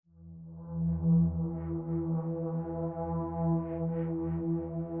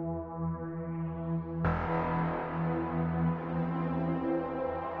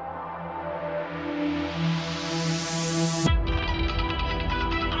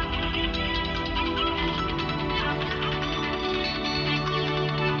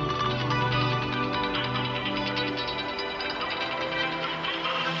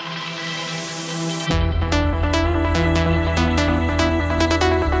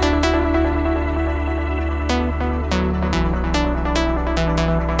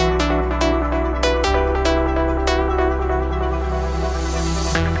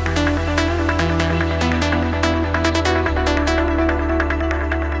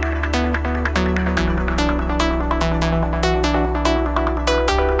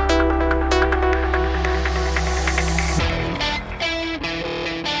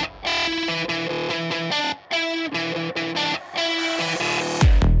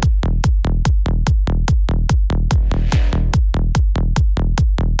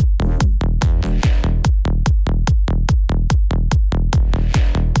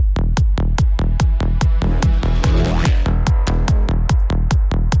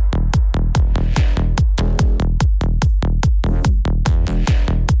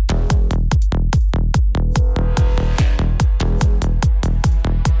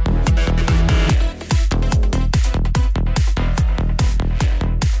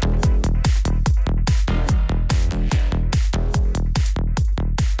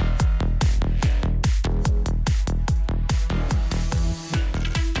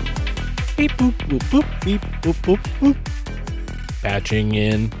boop, beep, boop, boop, boop. Patching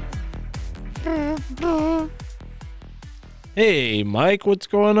in. Hey, Mike, what's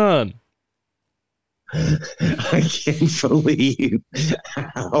going on? I can't believe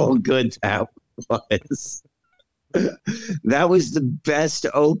how good that was. That was the best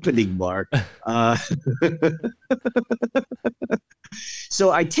opening, Mark. Uh,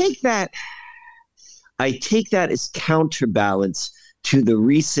 so I take that as counterbalance to the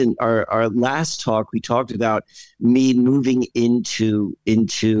recent our last talk. We talked about me moving into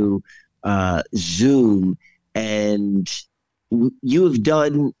Zoom, and you have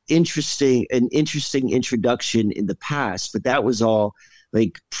done interesting introduction in the past, but that was all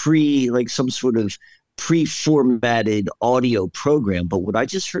like some sort of pre-formatted audio program. But what I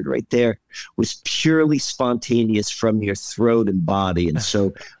just heard right there was purely spontaneous from your throat and body, and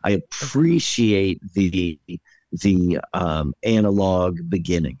so I appreciate the analog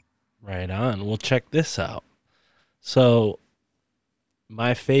beginning. Right on. Well, check this out. So,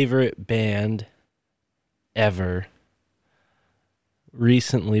 my favorite band ever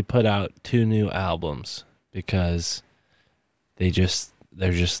recently put out 2 new albums because they're just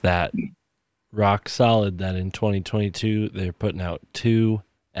that rock solid that in 2022 they're putting out 2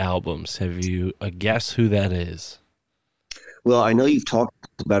 albums. Have you a guess who that is? Well, I know you've talked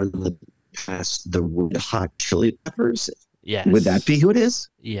about it in the past, the Red Hot Chili Peppers. Would that Yes. be who it is?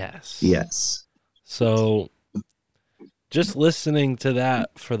 Yes. Yes. So just listening to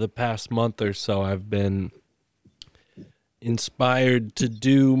that for the past month or so, I've been inspired to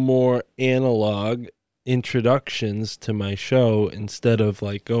do more analog introductions to my show instead of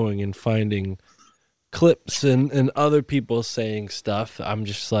like going and finding clips and other people saying stuff. I'm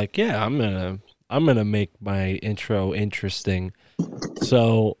just like, yeah, I'm gonna make my intro interesting.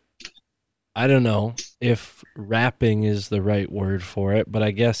 So I don't know if rapping is the right word for it, but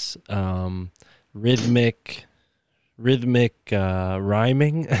I guess rhythmic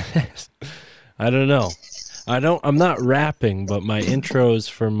rhyming. I don't know. I'm not rapping, but my intros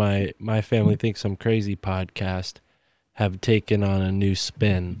for my family thinks I'm crazy podcast have taken on a new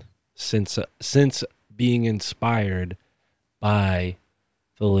spin since being inspired by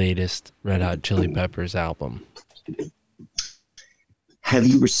the latest Red Hot Chili Peppers album. Have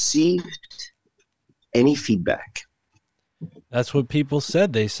you received any feedback? That's what people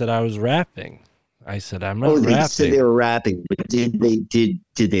said. They said I was rapping. I said I'm Oh, not they said they rapping. were rapping, but did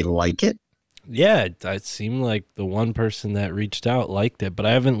they like it? Yeah, it seemed like the one person that reached out liked it, but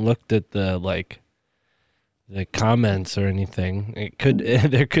I haven't looked at the comments or anything. It could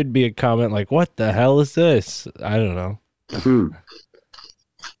there could be a comment like, "What the hell is this?" I don't know. Hmm. You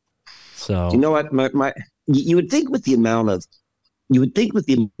So know what? My you would think with the amount of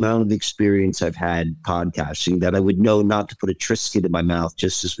experience I've had podcasting that I would know not to put a Triscuit in my mouth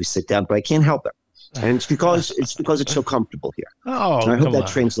just as we sit down, but I can't help it. And it's so comfortable here. oh, And I hope come that on.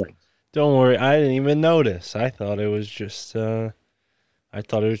 translates. Don't worry. I didn't even notice. I thought it was just the I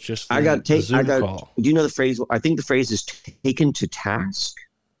Zoom got call. do you know the phrase? I think the phrase is taken to task.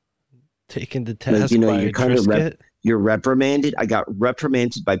 Taken to Like, task by you're a kind of Trisket? you're reprimanded. I got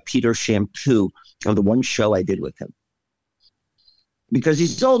reprimanded by Peter Shampoo on the one show I did with him because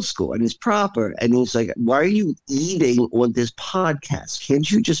he's old school and he's proper. And he's like, "Why are you eating on this podcast? Can't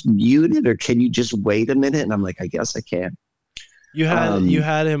you just mute it, or can you just wait a minute?" And I'm like, "I guess I can." You Um,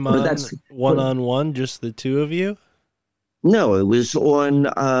 had him but on that's one but on one, just the two of you? no, it was on.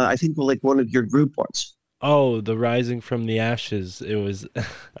 I think like one of your group ones. Oh, the Rising from the Ashes. It was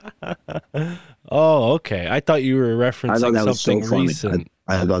Oh, okay. I thought you were I thought referencing that was so something funny. recent.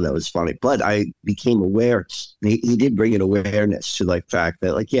 I thought that was funny, but I became aware. He did bring an awareness to like fact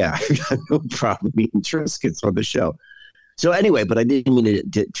that like, yeah, I got no problem eating Triscuits on the show. So anyway, but I didn't mean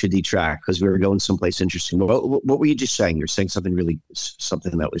to detract because we were going someplace interesting. What were you just saying? You're saying something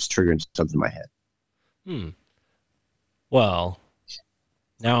that was triggering something in my head. Hmm. Well,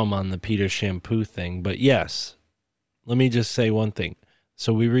 now I'm on the Peter Shampoo thing, but yes, let me just say one thing.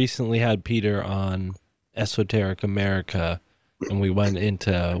 So we recently had Peter on Esoteric America and we went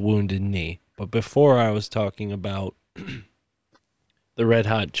into Wounded Knee. But before I was talking about the Red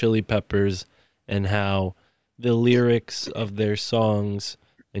Hot Chili Peppers and how the lyrics of their songs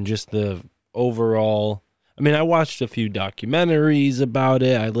and just the overall, I mean, I watched a few documentaries about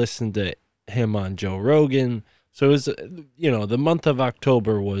it. I listened to him on Joe Rogan. So it was, the month of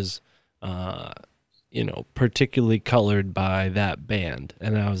October was, uh, particularly colored by that band.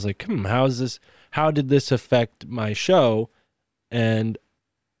 And I was like, how did this affect my show? And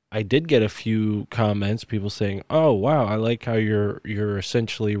I did get a few comments, people saying, "Oh wow, I like how you're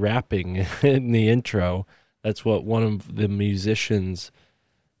essentially rapping in the intro." That's what one of the musicians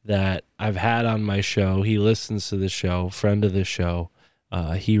that I've had on my show. He listens to the show, friend of the show.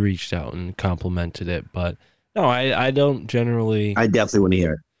 He reached out and complimented it, but no, I don't generally. I definitely want to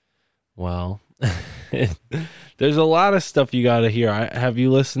hear it. Well, there's a lot of stuff you got to hear. Have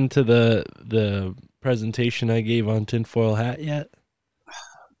you listened to the presentation I gave on Tinfoil Hat yet?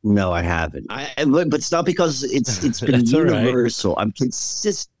 No, I haven't. But it's not because it's been That's all right. universal. I'm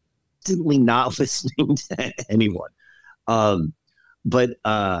consistently not listening to anyone. Um, but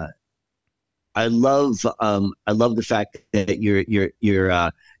I love the fact that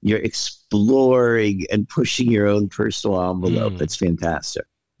you're exploring and pushing your own personal envelope. Mm, That's fantastic.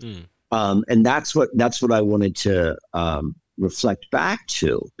 mm, And that's what I wanted to reflect back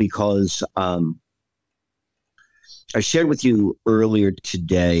to, because I shared with you earlier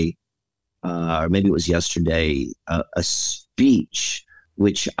today, or maybe it was yesterday, a speech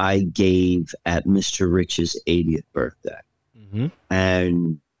which I gave at Mr. Rich's 80th birthday, mm-hmm.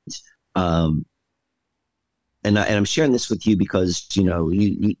 and um, I'm sharing this with you because you know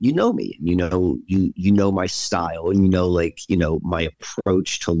me, and you know my style, and my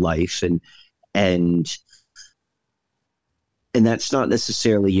approach to life, and that's not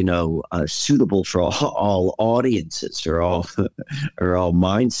necessarily suitable for all audiences or all or all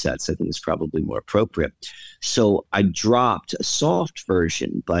mindsets. I think it's probably more appropriate. So I dropped a soft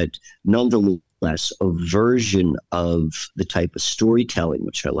version, but nonetheless a version of the type of storytelling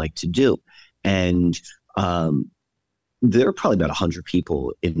which I like to do, and um, there are probably about 100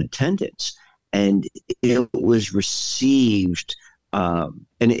 people in attendance, and it was received. And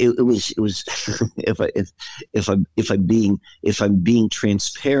it was if I'm being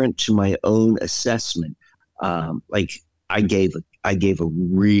transparent to my own assessment, like I gave a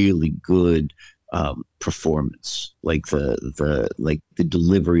really good performance. Like the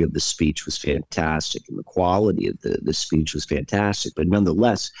delivery of the speech was fantastic, and the quality of the speech was fantastic. But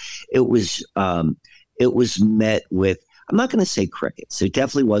nonetheless, it was it was met with, I'm not going to say crickets. It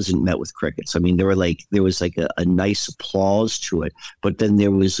definitely wasn't met with crickets. I mean, there was like a nice applause to it, but then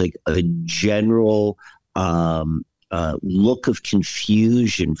there was like a general look of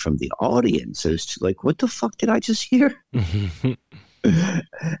confusion from the audience as to like, what the fuck did I just hear?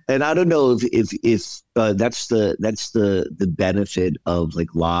 And I don't know if that's the benefit of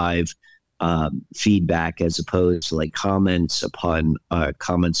like live feedback, as opposed to like comments upon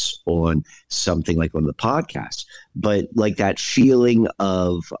comments on something like on the podcast. But like that feeling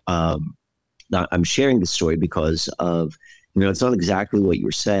of not, I'm sharing the story because of, it's not exactly what you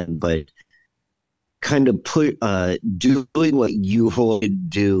were saying, but kind of doing what you would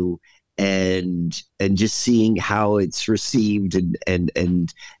do, and just seeing how it's received,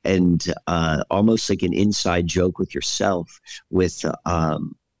 and almost like an inside joke with yourself, with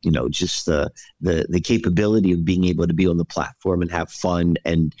just the capability of being able to be on the platform and have fun,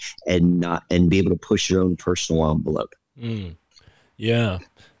 and be able to push your own personal envelope. Mm. Yeah.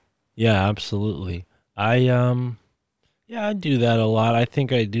 Yeah, absolutely. I yeah, I do that a lot. I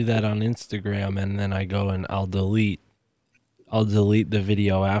think I do that on Instagram, and then I go and I'll delete the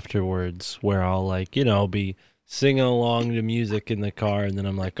video afterwards, where I'll like, be singing along to music in the car, and then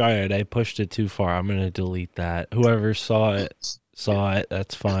I'm like, all right, I pushed it too far. I'm gonna delete that. Whoever saw it,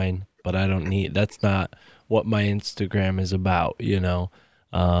 that's fine. But that's not what my Instagram is about.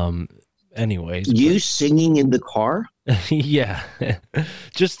 Um anyways, but You singing in the car? yeah.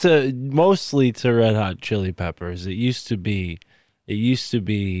 Just to mostly to Red Hot Chili Peppers. It used to be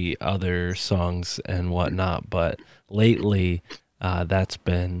other songs and whatnot, but lately that's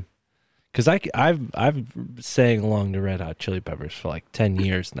been because I've sang along to Red Hot Chili Peppers for like 10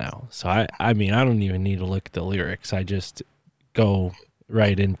 years now. So I mean, I don't even need to look at the lyrics. I just go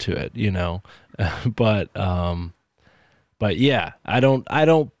right into it. but but yeah, I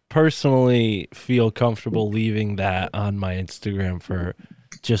don't personally feel comfortable leaving that on my Instagram for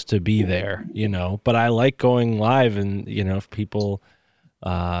just to be there. But I like going live, and if people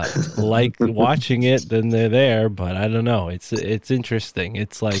like watching it, then they're there. But I don't know. It's interesting.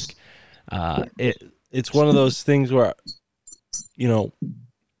 It's like it's one of those things where you know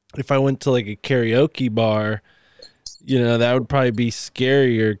if I went to like a karaoke bar, that would probably be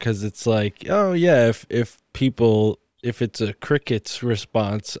scarier, because it's like, oh yeah, if it's a cricket's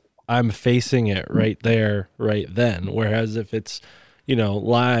response, I'm facing it right there, right then. Whereas if it's,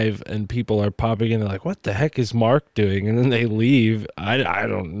 live and people are popping in, they're like, what the heck is Mark doing? And then they leave. I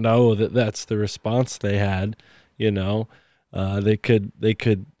don't know that that's the response they had, you know. They could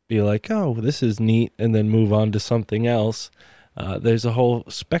be like, oh, this is neat, and then move on to something else. There's a whole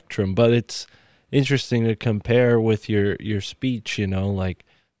spectrum, but it's interesting to compare with your speech, like,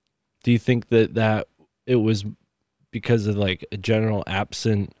 do you think that it was because of like a general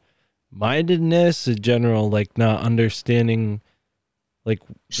absent mindedness, a general like not understanding like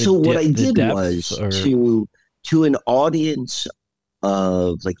So what I the did depth, was or to an audience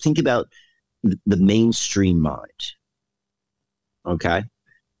of like, think about the mainstream mind, okay,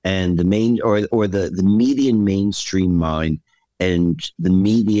 and the main or the median mainstream mind and the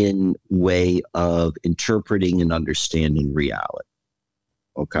median way of interpreting and understanding reality,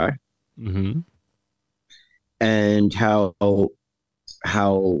 okay, mm-hmm. and how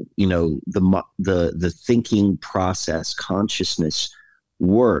the thinking process consciousness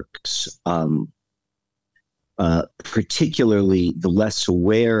works, particularly the less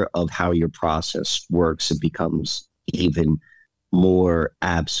aware of how your process works, it becomes even more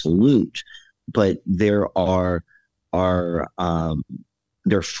absolute. But are there are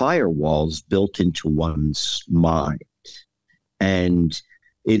firewalls built into one's mind, and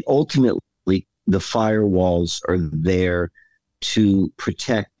it ultimately, the firewalls are there to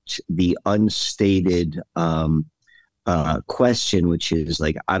protect the unstated question, which is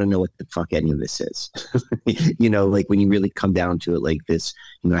like, I don't know what the fuck any of this is. Like when you really come down to it, like this,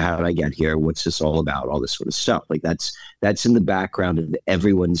 how did I get here? What's this all about? All this sort of stuff. Like that's in the background of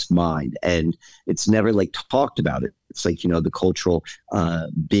everyone's mind, and it's never like talked about it. It's like the cultural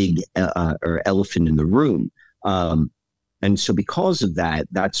big or elephant in the room, and so because of that,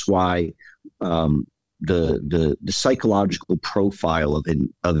 that's why. The psychological profile of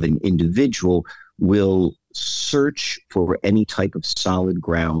an individual will search for any type of solid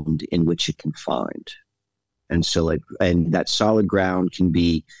ground in which it can find. And so and that solid ground can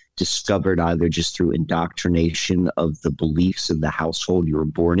be discovered either just through indoctrination of the beliefs of the household you were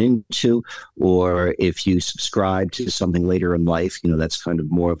born into, or if you subscribe to something later in life, that's kind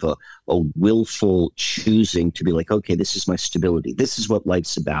of more of a willful choosing to be like, okay, this is my stability. This is what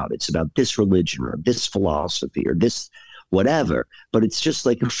life's about. It's about this religion or this philosophy or this whatever, but it's just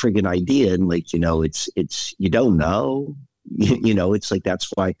like a friggin' idea. And like, it's, you don't know, it's like, that's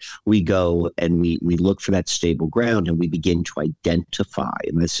why we go and we look for that stable ground and we begin to identify.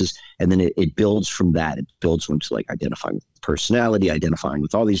 And then it builds from that. It builds into like identifying with personality, identifying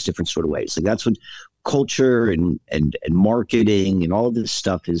with all these different sort of ways. Like that's what culture and marketing and all of this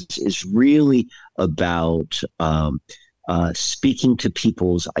stuff is really about, speaking to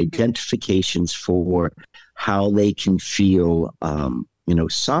people's identifications for how they can feel,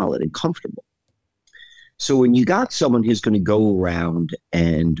 solid and comfortable. So when you got someone who's going to go around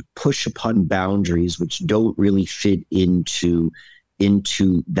and push upon boundaries which don't really fit into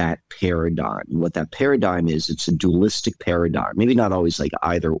that paradigm, what that paradigm is, it's a dualistic paradigm. Maybe not always like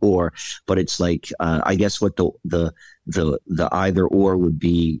either or, but it's like I guess what the either or would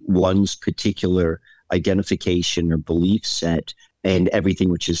be one's particular identification or belief set and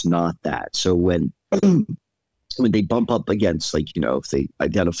everything which is not that. So when they bump up against, like, if they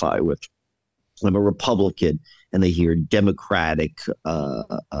identify with, I'm a Republican, and they hear Democratic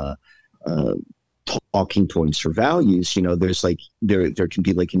talking points or values, there's like there can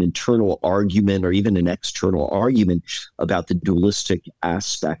be like an internal argument or even an external argument about the dualistic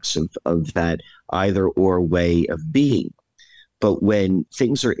aspects of that either or way of being. But when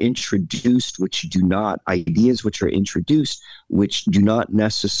things are introduced, ideas which are introduced, which do not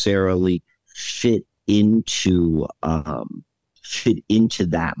necessarily fit into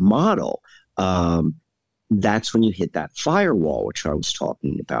that model, that's when you hit that firewall, which I was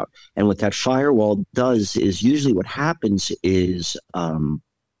talking about. And what that firewall does is usually what happens is,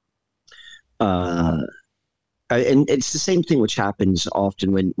 and it's the same thing which happens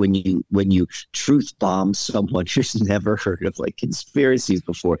often when you truth bomb someone who's never heard of like conspiracies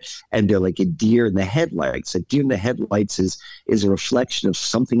before, and they're like a deer in the headlights. A deer in the headlights is a reflection of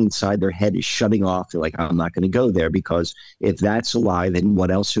something inside their head is shutting off. They're like, I'm not going to go there, because if that's a lie, then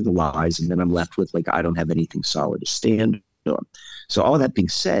what else are the lies? And then I'm left with like, I don't have anything solid to stand on. So all that being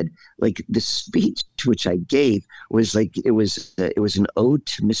said, like the speech to which I gave was like it was an ode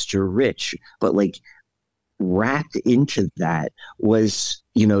to Mr. Rich, but like wrapped into that was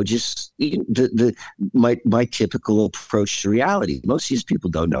just my typical approach to reality. Most of these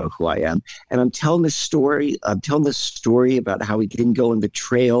people don't know who I am, and I'm telling this story about how he didn't go on the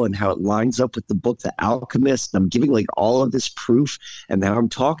trail and how it lines up with the book The Alchemist. I'm giving like all of this proof, and now I'm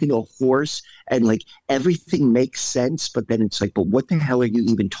talking a horse, and like everything makes sense, but then it's like, but what the hell are you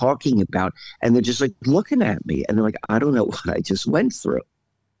even talking about? And they're just like looking at me, and they're like, I don't know what I just went through.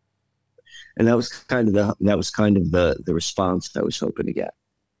 And that was kind of the response I was hoping to get.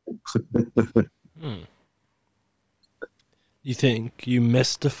 You think you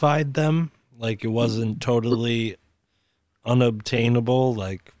mystified them? Like it wasn't totally unobtainable?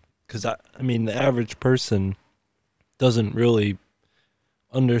 Like, because I mean, the average person doesn't really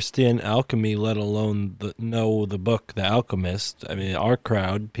understand alchemy, let alone know the book The Alchemist. I mean, our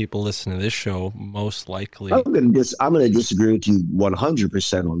crowd, people listen to this show, most likely. I'm gonna disagree with you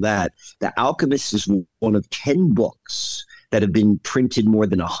 100% on that. The Alchemist is one of 10 books that have been printed more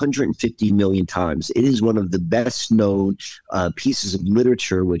than 150 million times. It is one of the best known pieces of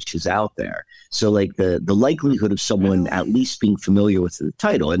literature which is out there. So like the likelihood of someone at least being familiar with the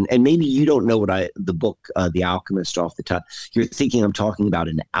title, and maybe you don't know the book, The Alchemist, off the top. You're thinking I'm talking about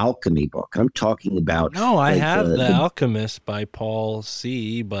an alchemy book. I'm talking about No, I have The Alchemist by Paul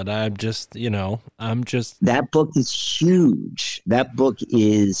C., but I'm just that book is huge. That book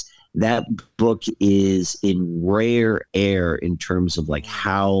is in rare air in terms of like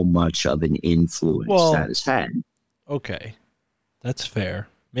how much of an influence that has had. Okay, that's fair.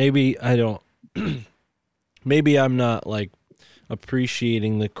 Maybe I don't. Maybe I'm not like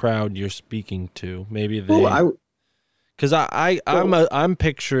appreciating the crowd you're speaking to. Maybe they. Because I'm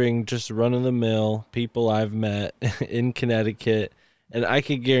picturing just run of the mill people I've met in Connecticut, and I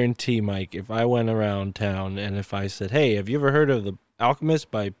could guarantee, Mike, if I went around town and if I said, "Hey, have you ever heard of The Alchemist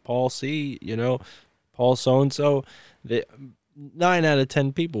by Paul C.?" Paul so and so, 9 out of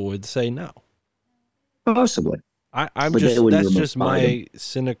 10 people would say no. Possibly. That's just my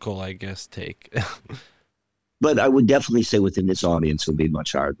cynical, I guess, take. But I would definitely say within this audience it would be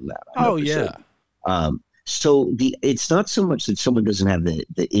much higher than that. 100%. Oh yeah. So it's not so much that someone doesn't have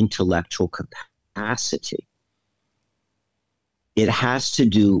the intellectual capacity. It has to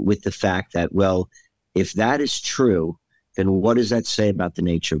do with the fact that, well, if that is true, then what does that say about the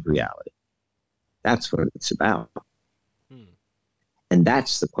nature of reality? That's what it's about. And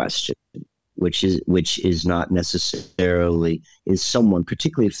that's the question, which is not necessarily, is someone,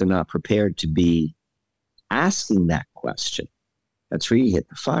 particularly if they're not prepared to be asking that question. That's where you hit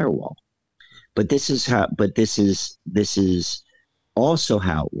the firewall. But this is also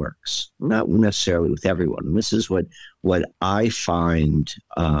how it works, not necessarily with everyone. And this is what I find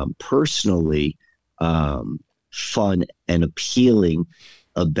personally fun and appealing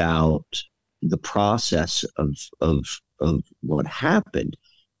about the process of what happened.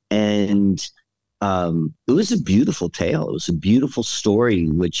 And it was a beautiful tale. It was a beautiful story,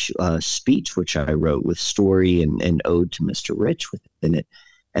 speech which I wrote with story and ode to Mr. Rich within it.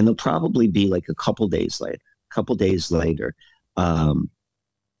 And there'll probably be like a couple days later,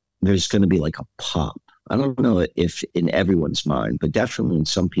 there's going to be like a pop. I don't know if in everyone's mind, but definitely in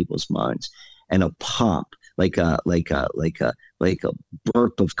some people's minds, and a pop, like a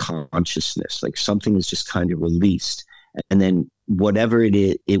burp of consciousness, like something is just kind of released, and then whatever it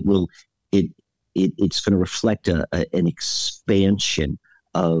is, it's going to reflect an expansion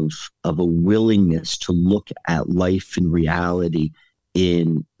of a willingness to look at life and reality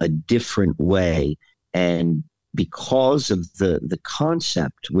in a different way. And because of the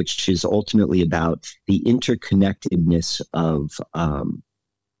concept, which is ultimately about the interconnectedness of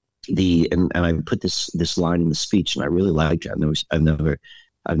and I put this line in the speech, and I really liked it. I've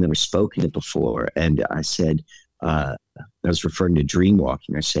never spoken it before, and I said, I was referring to dream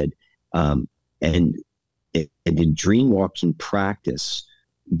walking. I said, and in dream walking practice,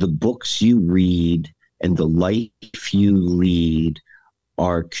 the books you read and the life you lead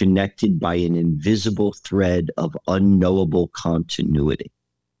are connected by an invisible thread of unknowable continuity.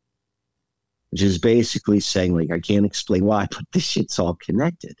 Which is basically saying, like, I can't explain why, but this shit's all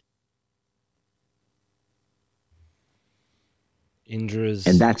connected. Indra's.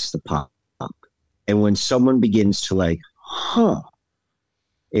 And that's the pop. And when someone begins to like,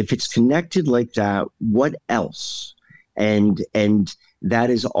 if it's connected like that, what else? And that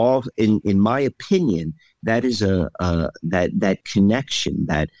is all, in my opinion, that is that connection,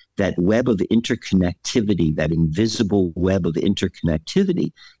 that web of interconnectivity, that invisible web of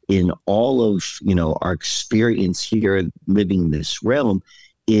interconnectivity in all of our experience here living in this realm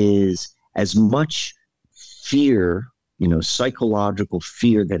is as much fear, psychological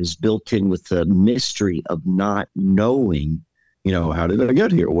fear that is built in with the mystery of not knowing, how did I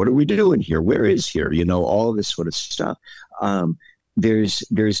get here? What are we doing here? Where is here? All this sort of stuff. There's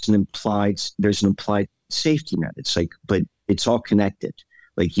an implied safety net. It's like, but it's all connected.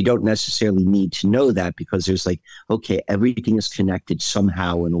 Like, you don't necessarily need to know that, because there's like, okay, everything is connected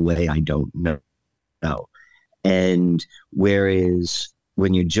somehow in a way I don't know. And whereas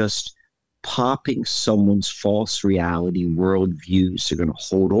when you're just popping someone's false reality worldviews, they're going to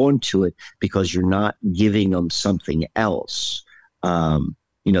hold on to it because you're not giving them something else.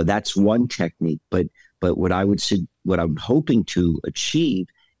 That's one technique. But what I'm hoping to achieve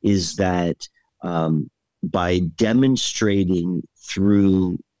is that by demonstrating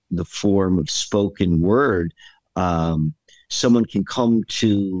through the form of spoken word um, someone can come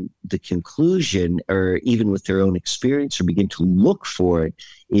to the conclusion, or even with their own experience, or begin to look for it,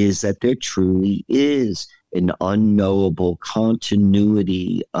 is that there truly is an unknowable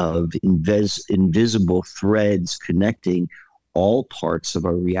continuity of invisible threads connecting all parts of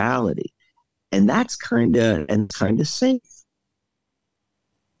our reality. And that's kind of safe.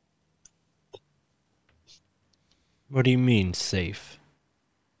 What do you mean safe?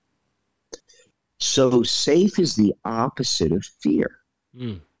 So safe is the opposite of fear.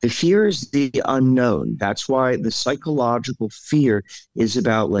 Mm. The fear is the unknown. That's why the psychological fear is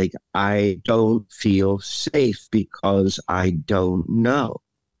about, like, I don't feel safe because I don't know.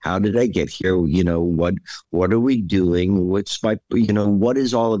 How did I get here? What are we doing? What's my, what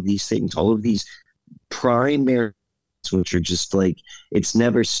is all of these things? All of these primary, which are just like, it's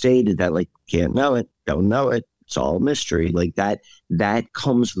never stated that, like, can't know it, don't know it. It's all mystery. Like that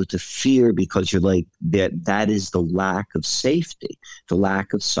comes with the fear, because you're like, that is the lack of safety, the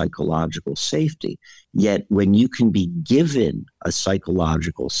lack of psychological safety. Yet when you can be given a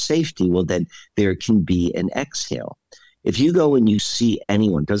psychological safety, well, then there can be an exhale. If you go and you see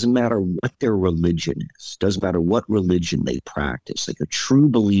anyone, doesn't matter what their religion is, doesn't matter what religion they practice, like a true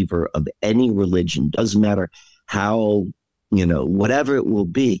believer of any religion, doesn't matter how, whatever it will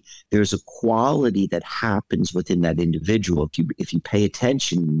be, there's a quality that happens within that individual. If you pay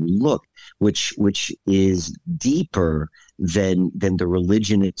attention, you look, which is deeper than the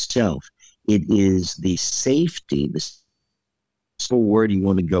religion itself. It is the safety, this word you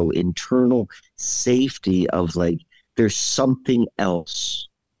want to go, internal safety of, like, there's something else.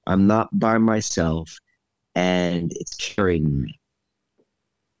 I'm not by myself, and it's carrying me.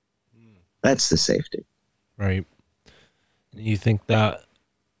 That's the safety. Right. You think that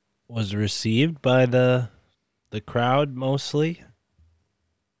was received by the crowd mostly?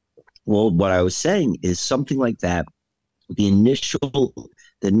 Well, what I was saying is something like that. The initial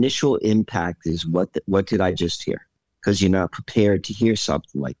impact is, what did I just hear? Because you're not prepared to hear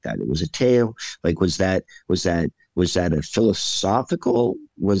something like that. It was a tale. Like, was that a philosophical,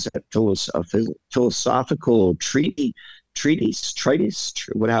 philosophical treatise,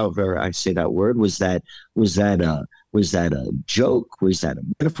 whatever I say that word? Was that a joke? Was that a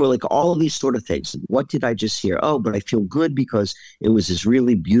metaphor? Like, all of these sort of things. What did I just hear? Oh, but I feel good because it was this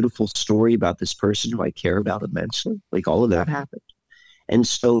really beautiful story about this person who I care about immensely. Like, all of that happened. And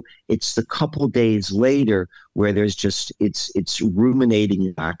so it's the couple days later where there's just, it's ruminating in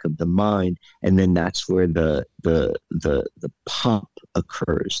the back of the mind, and then that's where the pop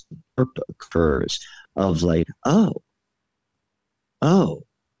occurs, the burp occurs, of like, oh,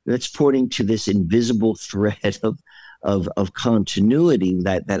 that's pointing to this invisible thread of continuity.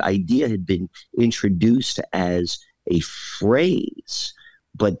 That idea had been introduced as a phrase,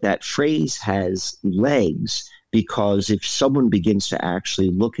 but that phrase has legs, because if someone begins to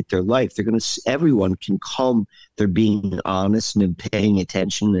actually look at their life, everyone can come. They're being honest and paying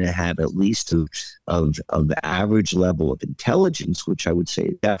attention, and have at least of the average level of intelligence, which I would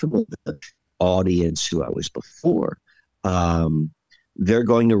say definitely the audience who I was before. Um, they're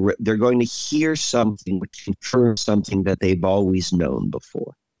going to hear something which confirms something that they've always known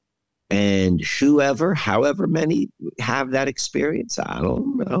before. And however many have that experience, I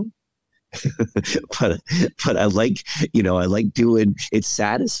don't know. but but I like doing it.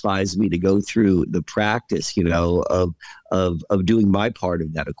 Satisfies me to go through the practice, of doing my part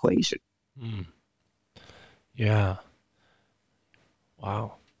of that equation. Mm. Yeah.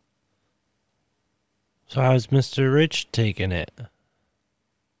 Wow. So how's Mr. Rich taking it?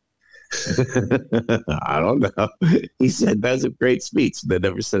 I don't know. He said that's a great speech, but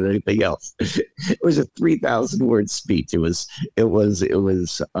never said anything else. It was a 3,000 word speech. Uh,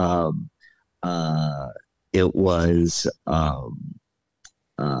 it was uh,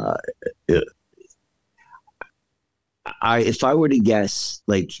 it, if I were to guess,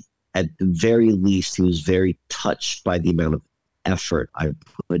 like, at the very least, he was very touched by the amount of effort I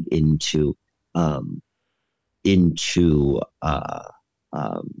put um, into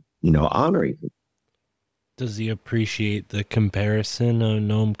honoring him. Does he appreciate the comparison of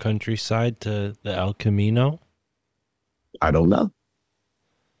Nome countryside to the El Camino? I don't know.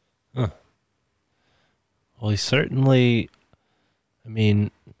 Huh. Well, he certainly, I mean,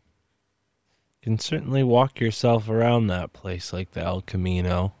 can certainly walk yourself around that place like the El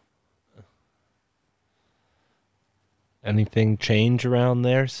Camino. Anything change around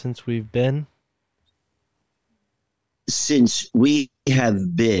there since we've been? Since we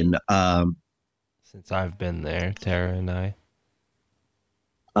have been, Since I've been there, Tara and I.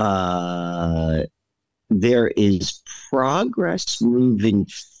 uh, there is progress moving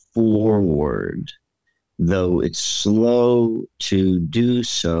forward. though it's slow to do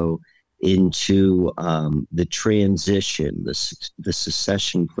so, into the transition, the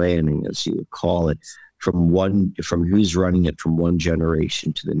succession planning, as you would call it, from who's running it from one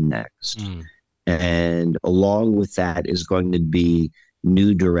generation to the next. Mm. And along with that is going to be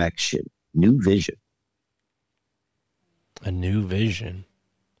new direction, new vision. A new vision.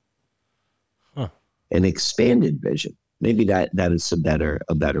 Huh. An expanded vision. Maybe that is a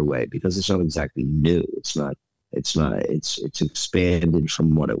better way, because it's not exactly new. It's expanded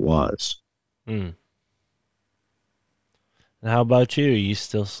from what it was. Mm. And how about you? Are you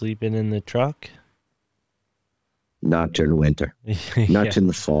still sleeping in the truck? Not during winter, Yeah. not in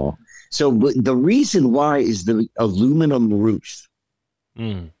the fall. So the reason why is the aluminum roof,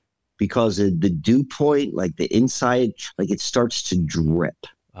 Mm. because of the dew point, like the inside, like it starts to drip.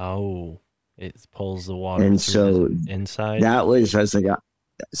 Oh, it pulls the water And through so the inside. I was like,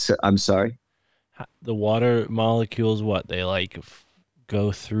 so, I'm sorry. The water molecules, what they like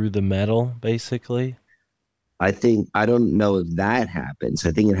go through the metal, basically. I don't know if that happens.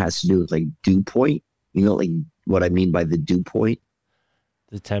 I think it has to do with like dew point. You know, like what I mean by the dew point.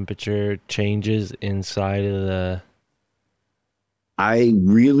 The temperature changes inside of the. I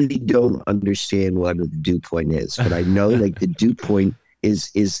really don't understand what a dew point is, but I know like the dew point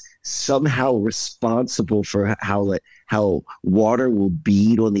is somehow responsible for how water will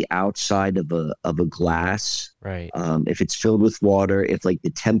bead on the outside of a glass. Right. If it's filled with water, if like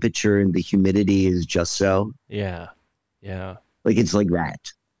the temperature and the humidity is just so, Yeah. Yeah. like it's like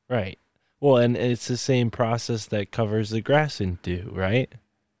that. Right. Well, and it's the same process that covers the grass in dew, right?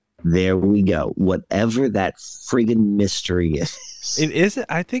 There we go. Whatever that friggin' mystery is. It is.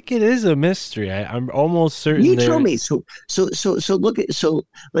 I think it is a mystery. I'm almost certain. You tell me. So look at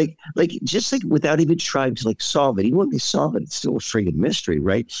like just like without even trying to like solve it. Even when they solve it, it's still a friggin' mystery,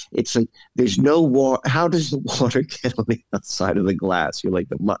 right? It's like there's no water. How does the water get on the outside of the glass? You're like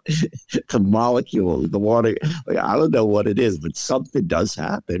the molecule, the water. Like, I don't know what it is, but something does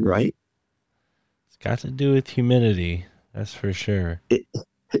happen, right? It's got to do with humidity. That's for sure.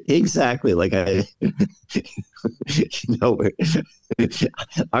 Exactly. Like you know,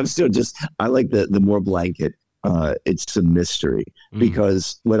 I'm still just. I like the more blanket. It's a mystery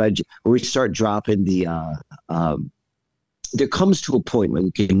because when we start dropping there comes to a point when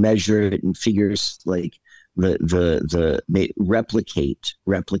you can measure it and figures like replicate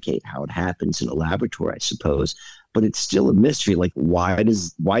how it happens in a laboratory, I suppose. But it's still a mystery. Like why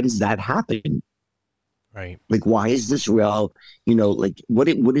does that happen? Right. Like, why is this real? You know, like what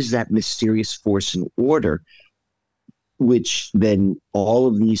is that mysterious force and order, which then all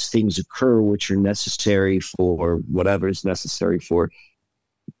of these things occur, which are necessary for whatever is necessary for,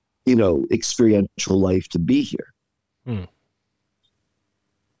 experiential life to be here. Hmm.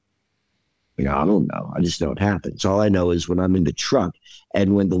 I don't know. I just know it happens. All I know is when I'm in the truck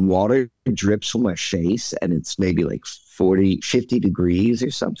and when the water drips on my face and it's maybe like 40, 50 degrees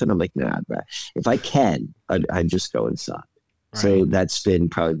or something, I'm like, nah, if I can, I'd just go inside. Right. So that's been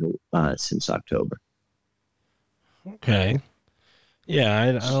probably since October. Okay. Yeah,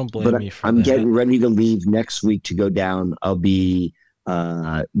 I don't blame you for that. I'm getting ready to leave next week to go down. I'll be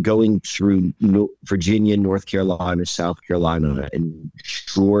going through Virginia, North Carolina, South Carolina, and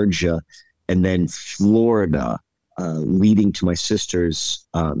Georgia, and then Florida, leading to my sister's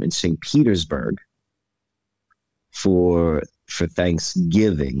in St. Petersburg for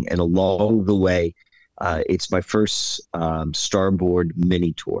Thanksgiving. And along the way, it's my first Starboard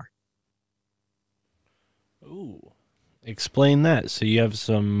mini tour. Ooh, explain that. So you have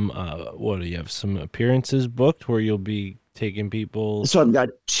some, what do you have? Some appearances booked where you'll be taking people? So I've got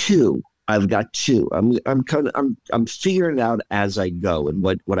two. I'm figuring it out as I go, and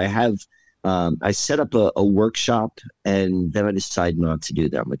what I have. I set up a workshop, and then I decide not to do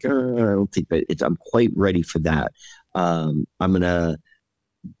that. I'm like, I don't think that I'm quite ready for that. I'm gonna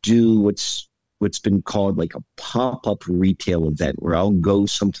do what's been called like a pop-up retail event where I'll go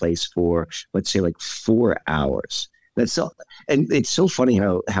someplace for, let's say, like 4 hours. That's so, and it's so funny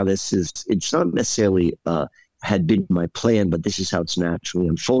how this is. It's not necessarily had been my plan, but this is how it's naturally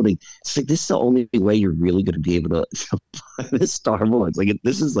unfolding. It's like this is the only way you're really going to be able to buy this Star Wars. Like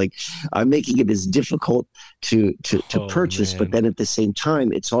this is like I'm making it as difficult to purchase, man. But then at the same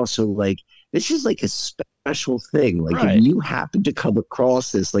time, it's also like this is like a special thing. Like right. If you happen to come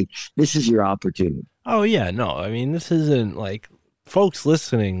across this, like this is your opportunity. Oh yeah, no, I mean this isn't like folks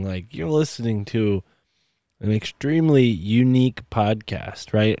listening. Like you're listening to an extremely unique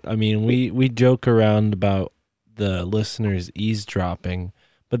podcast, right? I mean we joke around about the listeners eavesdropping,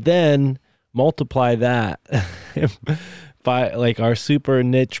 but then multiply that by like our super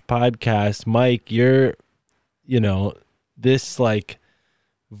niche podcast. Mike, you're this like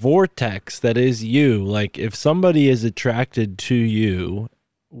vortex that is you. Like if somebody is attracted to you,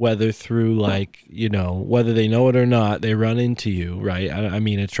 whether through like, whether they know it or not, they run into you, right? I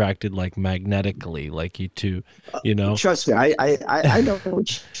mean, attracted like magnetically, like you two, Trust me, I know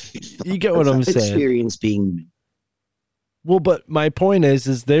what you get what I'm saying. Experience being. Well, but my point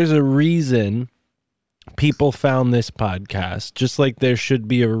is there's a reason people found this podcast, just like there should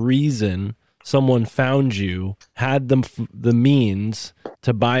be a reason someone found you, had the means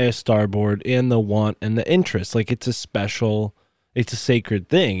to buy a Starboard and the want and the interest. Like it's a sacred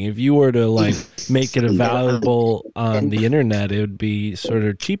thing. If you were to like make it available on the internet, it would be sort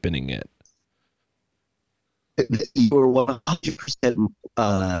of cheapening it. You're 100%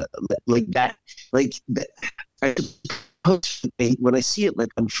 like that. Like that. When I see it like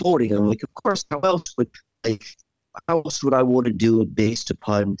unfolding, I'm like, of course, how else would I want to do it based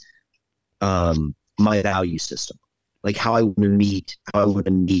upon my value system, like how I want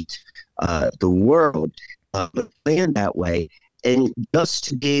to meet the world, but plan that way, and just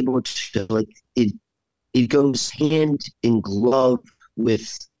to be able to like it goes hand in glove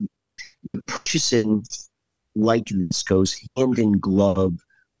with the purchasing likeness goes hand in glove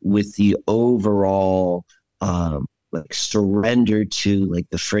with the overall like surrender to like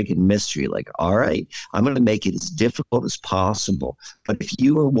the friggin' mystery. Like, all right, I'm going to make it as difficult as possible. But if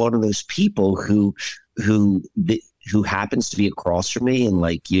you are one of those people who happens to be across from me and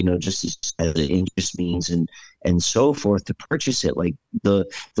like, just as an interest means and so forth to purchase it, like the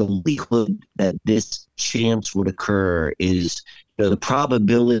likelihood that this chance would occur is, the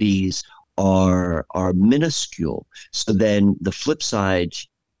probabilities are minuscule. So then the flip side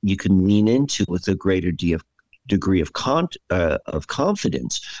you can lean into with a greater degree of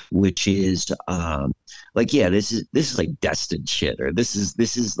confidence, which is like, yeah, this is like destined shit, or this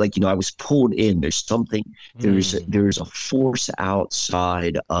is like, I was pulled in. There's something, there's a force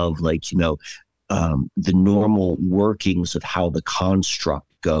outside of like, the normal workings of how the construct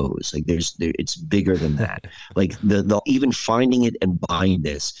goes. Like it's bigger than that. Like the even finding it and buying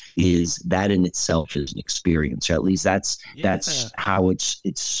this is that in itself is an experience, or at least that's how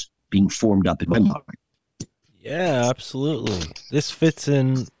it's being formed up in my mind. Yeah, absolutely. This fits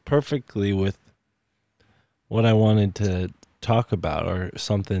in perfectly with what I wanted to talk about, or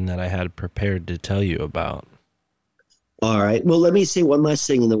something that I had prepared to tell you about. All right. Well, let me say one last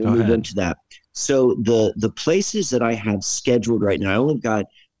thing and then we'll move into that. So the places that I have scheduled right now,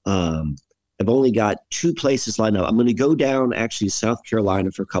 I've only got 2 places lined up. I'm going to go down actually to South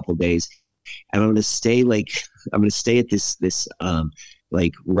Carolina for a couple of days, and I'm going to stay at this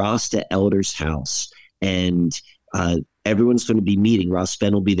like Rasta Elder's house, and everyone's going to be meeting. Ross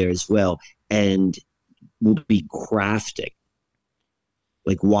Ben will be there as well, and we'll be crafting,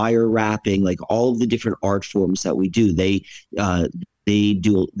 like wire wrapping, like all of the different art forms that we do. They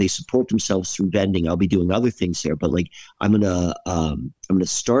support themselves through vending. I'll be doing other things there, but like I'm gonna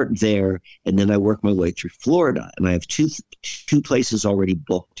start there, and then I work my way through Florida, and I have two places already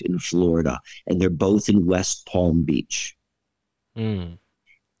booked in Florida, and they're both in West Palm Beach.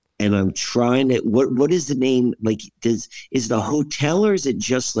 And I'm trying to, what is the name? Like, is it a hotel, or is it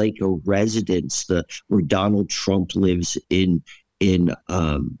just like a residence where Donald Trump lives in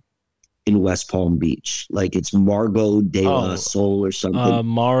West Palm Beach? Like it's Margot de la Sol or something.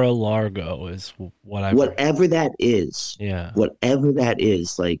 Mar-a-Lago is whatever that is. Yeah. Whatever that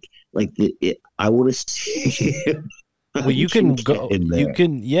is, I want to see. Well, you can go. You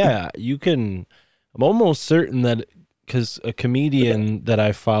can. I'm almost certain that, because a comedian that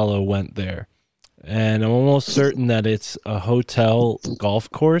I follow went there, and I'm almost certain that it's a hotel golf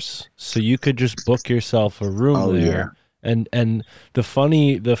course, so you could just book yourself a room there. Yeah. And the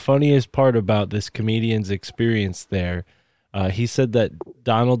funniest part about this comedian's experience there, he said that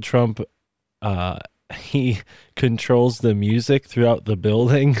Donald Trump, he controls the music throughout the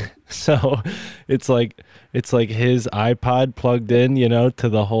building. So it's like his iPod plugged in, to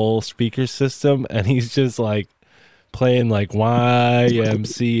the whole speaker system, and he's just like playing like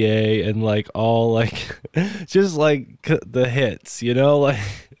YMCA and like all like just like the hits, like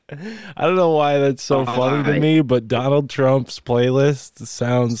I don't know why that's so funny to me, but Donald Trump's playlist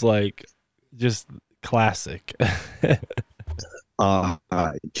sounds like just classic.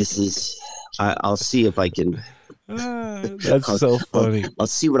 This is I'll see if I can. That's so funny. I'll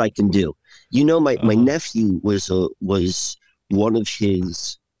see what I can do. My nephew was one of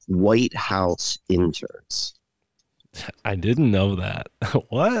his White House interns. I didn't know that.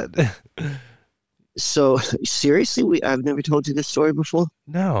 What? So seriously, I've never told you this story before.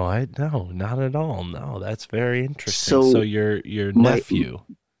 No, not at all. No, that's very interesting. So your nephew.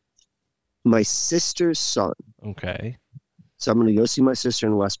 my sister's son. Okay. So I'm going to go see my sister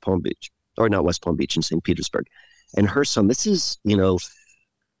in West Palm Beach, or not West Palm Beach, in St. Petersburg, and her son. This is,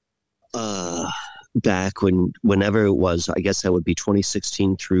 uh, back whenever it was. I guess that would be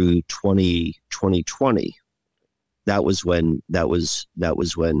 2016 through 2020. That was when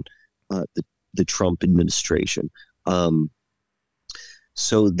the Trump administration.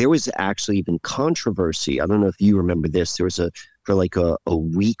 So there was actually even controversy. I don't know if you remember this. There was for like a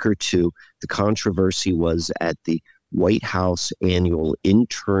week or two, the controversy was at the White House annual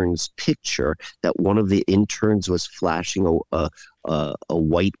interns picture that one of the interns was flashing a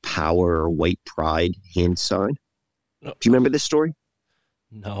white power or white pride hand sign. No, Do you remember this story?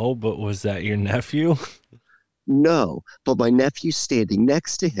 no, but was that your nephew? No, but my nephew's standing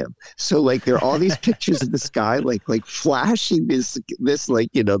next to him. So like there are all these pictures of this guy like flashing this like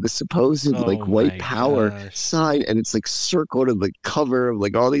the supposed like Oh white my power gosh. sign, and it's like circled on the cover of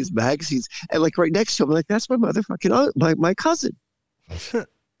like all these magazines, and like right next to him, like that's my motherfucking my cousin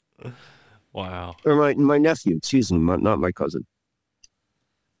Wow. or my nephew. Excuse me, not my cousin.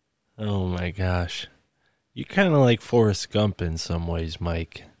 Oh my gosh. You kind of like Forrest Gump in some ways,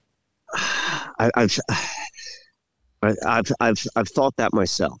 Mike. I, I've I've thought that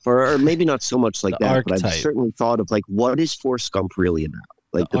myself, or maybe not so much like The that, but I've archetype. certainly thought of like what is Forrest Gump really about?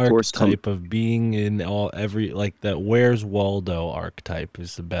 The Like the Forrest Gump. archetype of being in every like that Where's Waldo archetype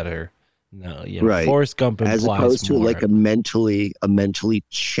is the better. No, Right. Forrest Gump As implies opposed to like more. a mentally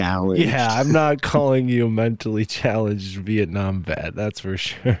Yeah, challenged. I'm not calling you a mentally challenged Vietnam vet. That's for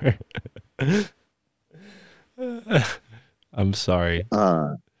sure. I'm sorry.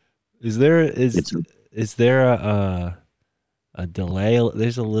 uh Is there is it's is there a delay?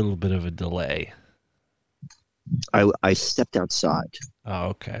 There's a little bit of a delay. I stepped outside, Oh,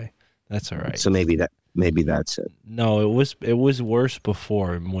 okay. That's all right. so maybe that's it. No, it was worse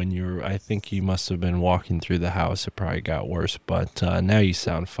before when you were, I think you must have been walking through the house. It probably got worse, but now you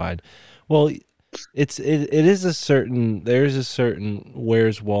sound fine. Well, it is a certain there's a certain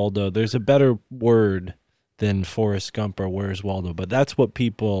Where's Waldo. There's a better word than Forrest Gump or Where's Waldo, but that's what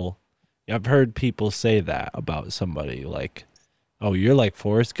people I've heard people say that about somebody like, oh, you're like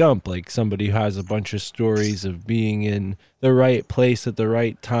Forrest Gump, like somebody who has a bunch of stories of being in the right place at the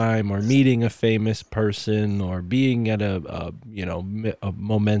right time, or meeting a famous person, or being at a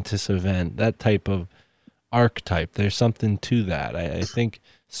momentous event. That type of archetype. There's something to that. I think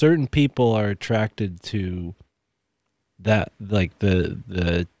certain people are attracted to that, like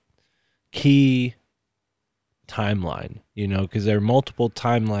the key timeline. Because there are multiple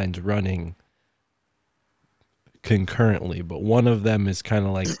timelines running concurrently, but one of them is kind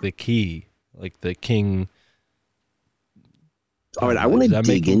of like the key, like the king All right, I timeline. want Is to that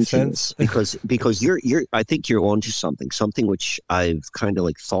dig making into sense? this because you're I think you're onto something which I've kind of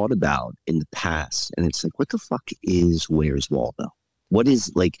like thought about in the past, and it's like what the fuck is Where's Waldo? What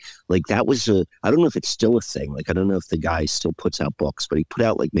is like that was a I don't know if it's still a thing. Like I don't know if the guy still puts out books, but he put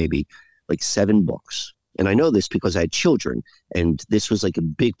out like maybe like 7 books. And I know this because I had children, and this was like a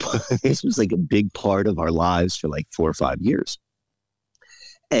big this was like a big part of our lives for like 4 or 5 years.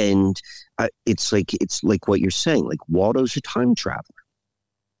 And it's like what you're saying. Like Waldo's a time traveler,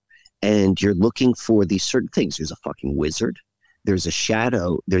 and you're looking for these certain things. There's a fucking wizard. There's a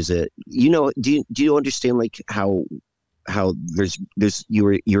shadow. There's a do you understand like how there's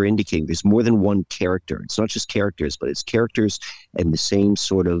you're indicating there's more than one character. It's not just characters, but it's characters and the same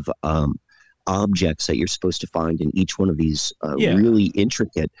sort of objects that you're supposed to find in each one of these Yeah. really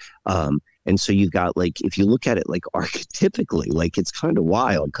intricate. And so you've got like if you look at it like archetypically, like it's kind of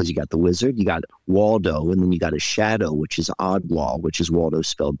wild because you got the wizard, you got Waldo, and then you got a shadow, which is Oddlaw, which is Waldo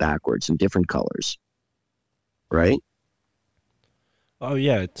spelled backwards in different colors, right? Oh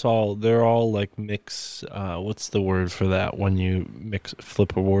yeah, they're all like mix. What's the word for that when you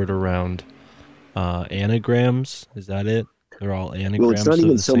flip a word around? Anagrams. Is that it? They're all Well, it's not anagrams of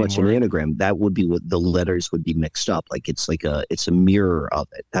even the so same much an word. anagram. That would be what the letters would be mixed up. Like it's a mirror of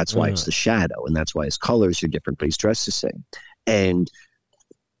it. That's why Uh, it's the shadow, and that's why his colors are different, but he's dressed the same. And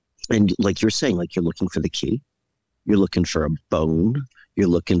and like you're saying, like you're looking for the key, you're looking for a bone, you're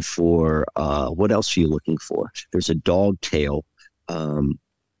looking for what else are you looking for? There's a dog tail, um,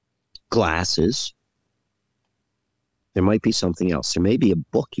 glasses. There might be something else. There may be a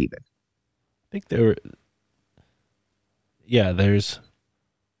book even. I think there were. Yeah, there's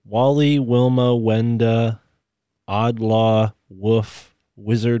Wally, Wilma, Wenda, Oddlaw, Woof,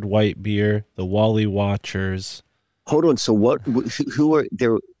 Wizard Whitebeard, the Wally Watchers. Hold on. So what? Who are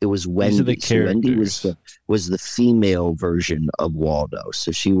there? It was These are the Wendy. So Wendy characters. was the female version of Waldo.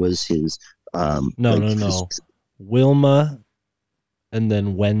 So she was his No, like no, his no. Wilma and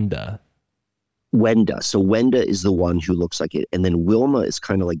then Wenda. Wenda. So Wenda is the one who looks like it, and then Wilma is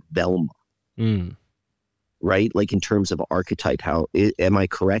kind of like Velma, Mm. right? Like in terms of archetype. Am I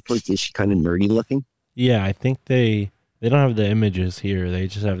correct? Like, is she kind of nerdy looking? Yeah, I think they don't have the images here. They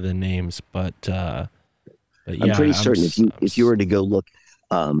just have the names, but I'm yeah, pretty certain if you were to go look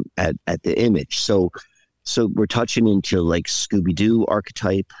at the image. So we're touching into like Scooby Doo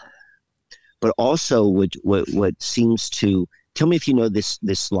archetype, but also what seems to tell me if you know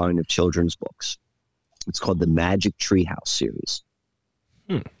this line of children's books. It's called the Magic Treehouse series.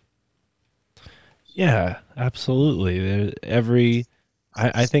 yeah, absolutely.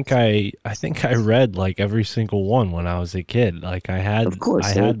 I think I read like every single one when I was a kid. Like Of course,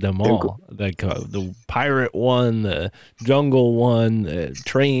 I had them all. Like the pirate one, the jungle one, the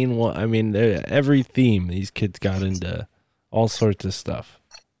train one. I mean, every theme these kids got into all sorts of stuff.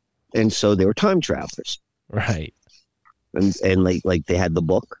 and so they were time travelers, Right. and like they had the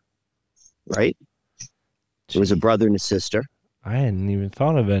book, right? It was a Gee, brother and a sister, I hadn't even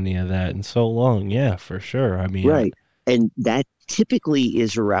thought of any of that in so long. Yeah, for sure. I mean, right? And that typically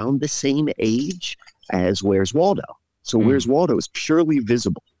is around the same age as Where's Waldo. So hmm, Where's Waldo is purely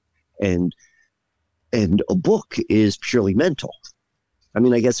visible, and a book is purely mental. I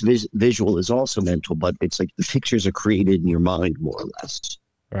mean, I guess visual is also mental, but it's like the pictures are created in your mind more or less.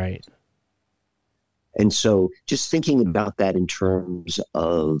 right. And so just thinking about that in terms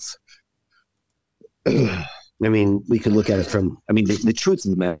of, I mean, we could look at it from, I mean, the truth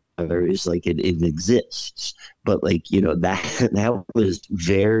of the matter is like it exists, but like, that was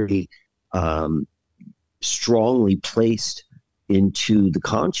very um, strongly placed into the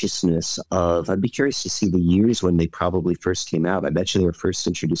consciousness of, I'd be curious to see the years when they probably first came out. I bet you they were first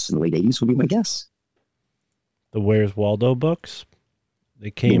introduced in the late 80s would be my guess. The Where's Waldo books. They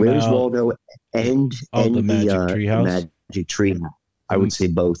The came Where's out. Waldo and The Magic the Treehouse. Magic Tree. I would say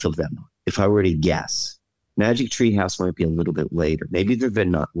both of them. If I were to guess, Magic Treehouse might be a little bit later. Maybe they're the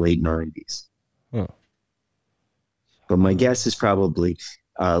not late 90s. Huh. But my guess is probably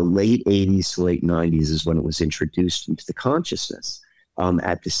late 80s to late 90s is when it was introduced into the consciousness.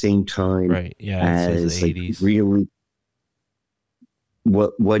 At the same time, Right. Yeah, it says as like 80s. really,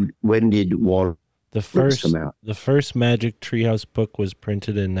 when did Waldo The first first come out? the first Magic Treehouse book was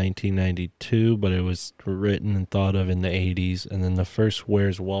printed in 1992, but it was written and thought of in the 80s, and then the first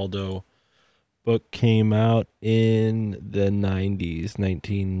Where's Waldo book came out in the 90s.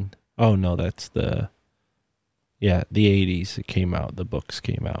 19 Oh no, that's the the 80s it came out. The books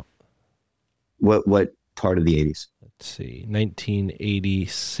came out. What part of the 80s? Let's see.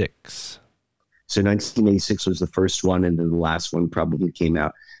 1986. So 1986 was the first one, and then the last one probably came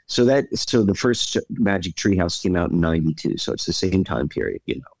out. So the first Magic Treehouse came out in '92. So it's the same time period,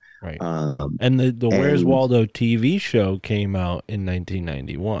 Right. Um, And the Where's and Waldo TV show came out in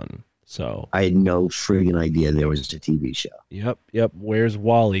 1991. So, I had no friggin' idea there was a TV show. yep. Where's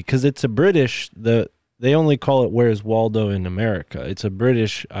Wally? Because it's a British. They only call it Where's Waldo in America. It's a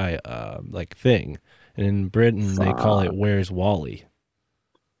British like thing, and in Britain they call it Where's Wally.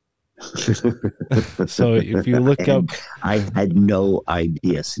 So if you look up, I had no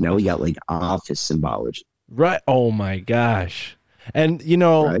idea. So now we got like office symbology, right? Oh my gosh! And you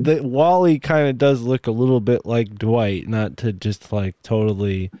know right? the Wally kind of does look a little bit like Dwight, not to just like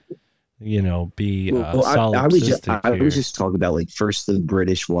totally, be Well, solipsistic I was here. just talking about like first the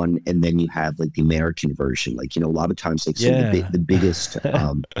British one, and then you have like the American version. Like a lot of times, like say Yeah. the biggest,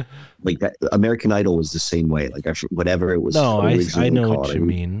 like that American Idol was the same way. Like whatever it was No, I originally know called. what you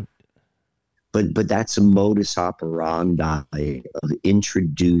mean. But that's a modus operandi of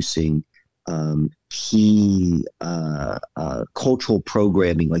introducing key cultural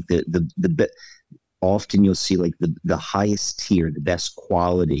programming, like often you'll see like the highest tier, the best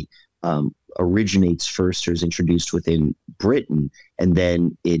quality originates first or is introduced within Britain, and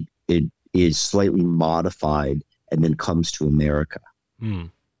then it is slightly modified and then comes to America. Hmm.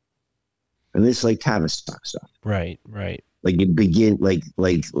 And this is like Tavistock stuff. Right. Like it begin like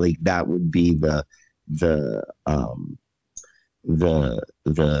that would be the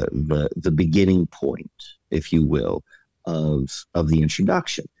beginning point, if you will, of the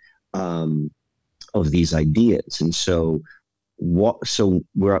introduction of these ideas. And so what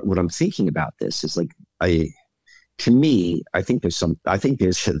I'm thinking about this is like to me, I think there's a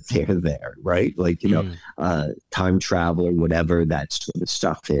there, right? Like, time travel or whatever that sort of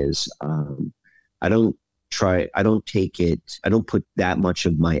stuff is. I don't put that much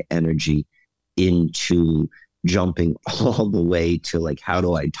of my energy into jumping all the way to like, how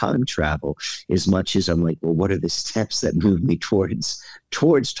do I time travel, as much as I'm like, well, what are the steps that move me towards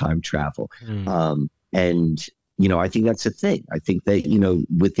time travel? And I think that's a thing. I think that,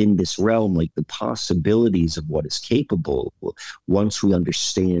 within this realm, like the possibilities of what is capable, once we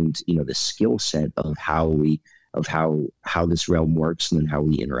understand, the skill set of how this realm works, and then how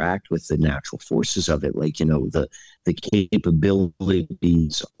we interact with the natural forces of it, like, the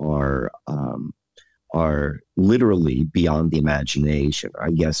capabilities are literally beyond the imagination.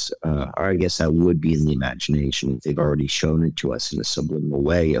 I guess that would be in the imagination if they've already shown it to us in a subliminal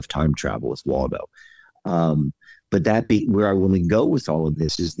way of time travel with Waldo. But that be where I want to go with all of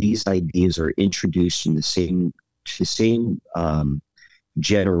this is these ideas are introduced in the same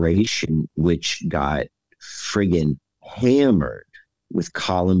generation, which got friggin' hammered with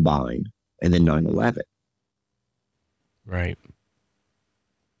Columbine and then 9/11. Right.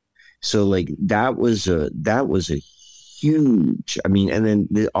 So like that was a huge. I mean, and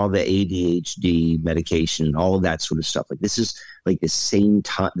then all the ADHD medication and all of that sort of stuff. Like this is like the same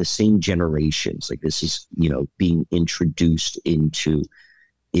time, the same generations. Like this is being introduced into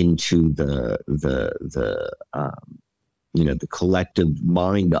the collective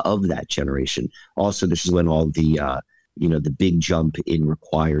mind of that generation. Also, this is when all the big jump in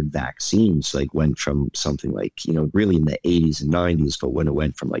required vaccines like went from something like, really in the 80s and 90s, but when it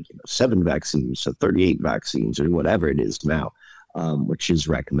went from like, 7 vaccines to 38 vaccines or whatever it is now, which is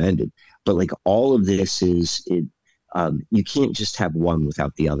recommended. But like all of this you can't just have one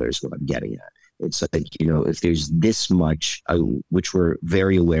without the other is what I'm getting at. It's like, if there's this much, which we're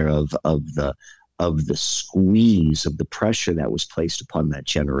very aware of the squeeze of the pressure that was placed upon that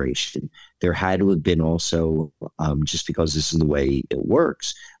generation, there had to have been also, just because this is the way it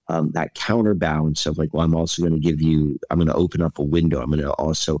works, that counterbalance of like, well, I'm also going to open up a window. I'm going to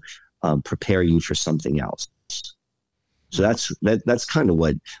also prepare you for something else. So that's kind of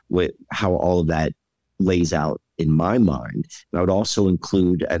how all of that lays out in my mind. And I would also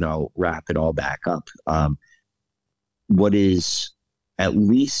include, and I'll wrap it all back up, what is at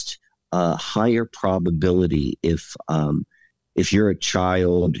least a higher probability if you're a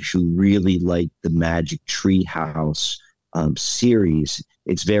child who really liked the Magic Tree House series,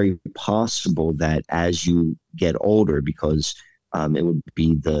 it's very possible that as you get older, because it would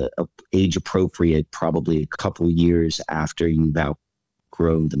be the age appropriate, probably a couple years after you've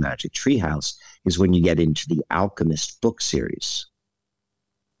outgrown the Magic Tree House, is when you get into the Alchemist book series.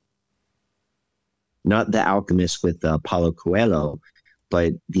 Not The Alchemist with Paulo Coelho,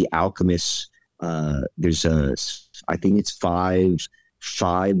 but The Alchemist, there's I think it's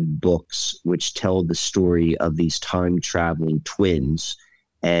five books which tell the story of these time traveling twins,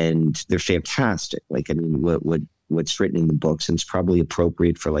 and they're fantastic. Like, I mean, what's written in the books, and it's probably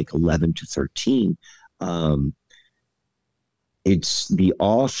appropriate for like 11 to 13. It's the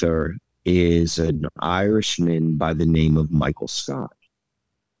author is an Irishman by the name of Michael Scott.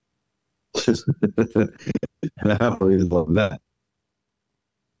 And I always love that.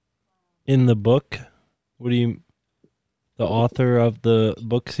 In the book, the author of the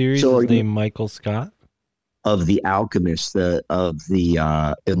book series is named Michael Scott? Of The Alchemist, of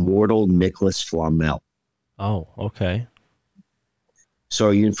the immortal Nicholas Flamel. Oh, okay. So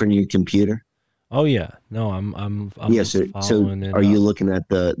are you in front of your computer? Oh yeah. No, I'm yeah, so are you looking at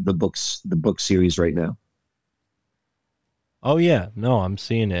the book series right now? Oh yeah. No, I'm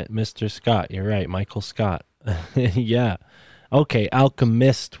seeing it. Mr. Scott. You're right. Michael Scott. Yeah. Okay,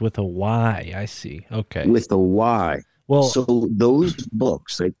 Alchemist with a Y. I see. Okay. With a Y. Well, so those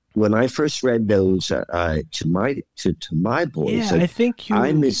books, like when I first read those to my boys, yeah, like, I think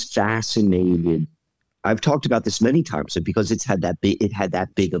I'm as fascinated. I've talked about this many times, because it had that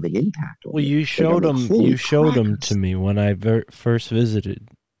big of an impact on me. You showed them. Like, you showed them to me when I first visited.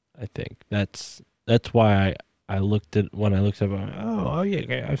 I think that's why I looked at when I looked up. Oh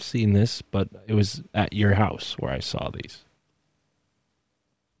yeah, I've seen this, but it was at your house where I saw these.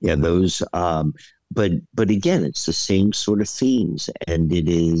 Yeah, those. But again, it's the same sort of themes, and it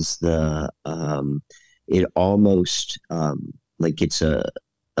is it almost like it's a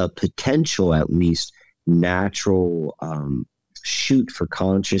potential, at least natural shoot for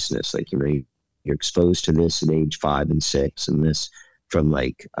consciousness. Like, you're exposed to this at age 5 and 6, and this from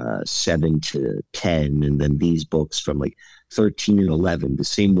like 7 to 10, and then these books from like 13 and 11. The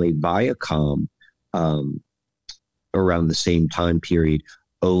same way Viacom, around the same time period,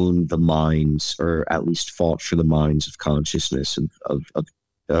 own the minds, or at least fought for the minds of consciousness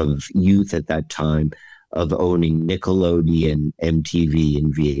of youth at that time, of owning Nickelodeon, MTV,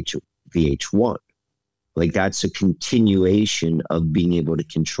 and VH1. Like, that's a continuation of being able to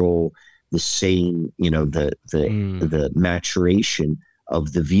control the same, the maturation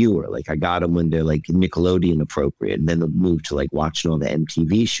of the viewer. Like I got them when they're like Nickelodeon appropriate, and then they'll move to like watching all the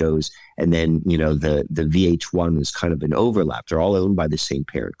MTV shows, and then the VH1 is kind of an overlap. They're all owned by the same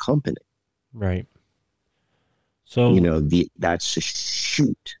parent company. Right. So that's a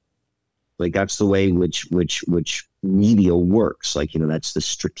shoot. Like that's the way which media works. Like that's the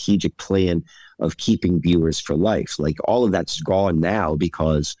strategic plan of keeping viewers for life. Like all of that's gone now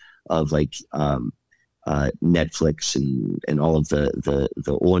because of like Netflix and all of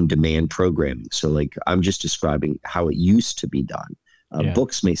the on demand programming. So like I'm just describing how it used to be done.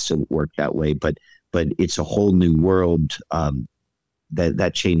 Books may still work that way, but it's a whole new world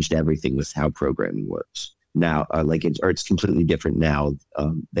that changed everything with how programming works now. It's completely different now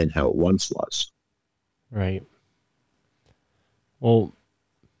than how it once was. Right. Well,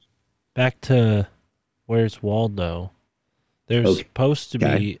 back to Where's Waldo? There's supposed to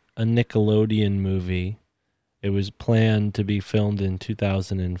be a Nickelodeon movie. It was planned to be filmed in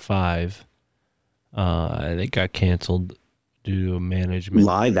 2005. It got canceled due to management.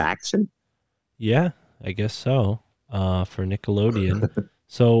 Live action? Yeah, I guess so. For Nickelodeon.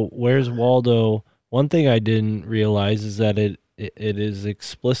 So Where's Waldo? One thing I didn't realize is that it is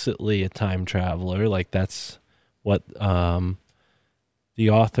explicitly a time traveler. Like that's what the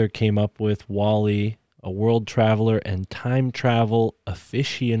author came up with. Wally, a world traveler and time travel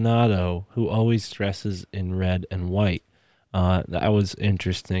aficionado who always dresses in red and white. That was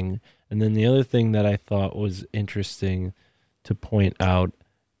interesting. And then the other thing that I thought was interesting to point out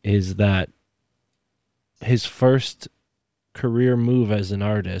is that his first career move as an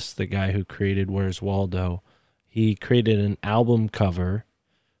artist, the guy who created Where's Waldo, he created an album cover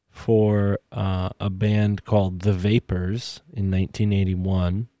for a band called The Vapors in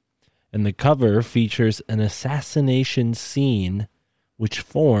 1981. And the cover features an assassination scene which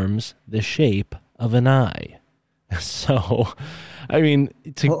forms the shape of an eye. So, I mean,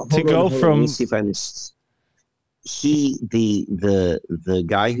 let me see if I the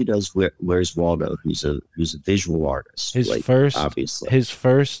guy who does Where's Waldo, who's a visual artist. His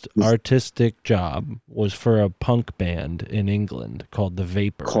first artistic job was for a punk band in England called The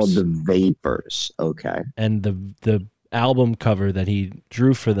Vapors. Okay. And the album cover that he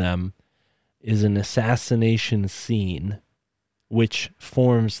drew for them is an assassination scene which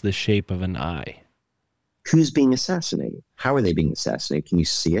forms the shape of an eye. Who's being assassinated? How are they being assassinated? Can you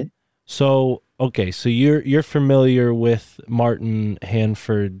see it? So, okay, so you're familiar with Martin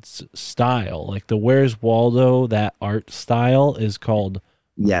Handford's style. Like the Where's Waldo, that art style is called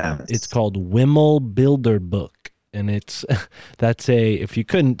it's called Wimmel Bilderbuch. And if you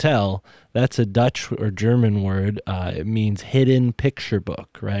couldn't tell, that's a Dutch or German word. It means hidden picture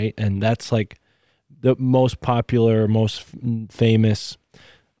book, right? And that's like the most popular, most famous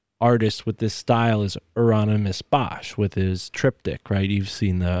artist with this style is Hieronymus Bosch with his triptych, right? You've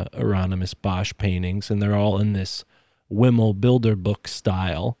seen the Hieronymus Bosch paintings, and they're all in this Wimmel Bilderbuch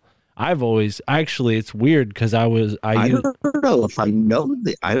style. I've always it's weird because I don't know if I know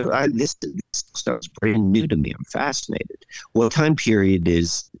this stuff's brand new to me. I'm fascinated. What time period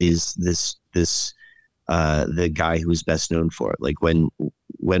is this the guy who's best known for it? Like when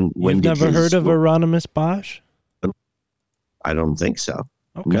you've never heard of Hieronymus Bosch? I don't think so.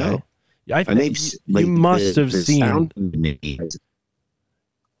 Okay. No. I think you must have seen.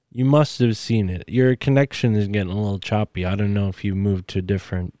 You must have seen it. Your connection is getting a little choppy. I don't know if you moved to a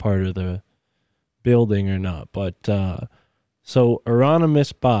different part of the building or not. But so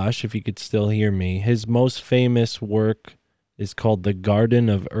Hieronymus Bosch, if you could still hear me, his most famous work is called The Garden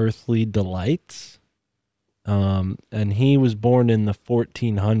of Earthly Delights. And he was born in the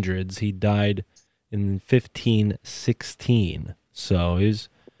 1400s. He died in 1516. So he's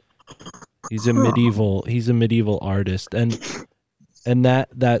a medieval artist, and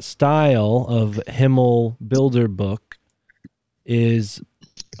that style of Himmel Bilderbuch is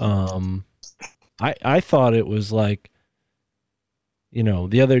I thought it was like,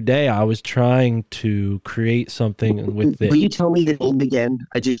 the other day I was trying to create something with it. Will you tell me the name again?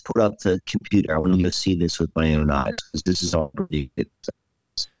 I just put up the computer. I want to go see this with my own eyes because this is all pretty good.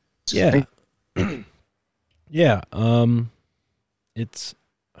 Yeah. Yeah. It's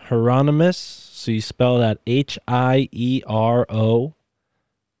Hieronymus. So you spell that Hieronymus.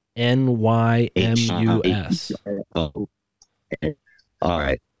 All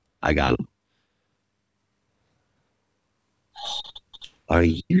right, I got him. Are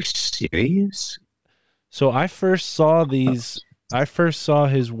you serious? So I first saw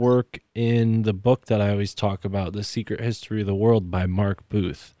his work in the book that I always talk about, The Secret History of the World by Mark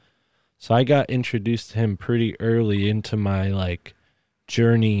Booth. So I got introduced to him pretty early into my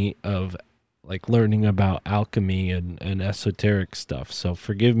journey of like learning about alchemy and esoteric stuff. So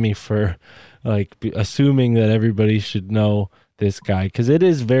forgive me for like assuming that everybody should know this guy, because it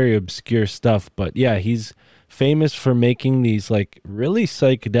is very obscure stuff. But yeah, he's famous for making these like really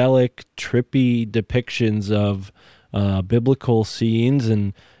psychedelic, trippy depictions of biblical scenes.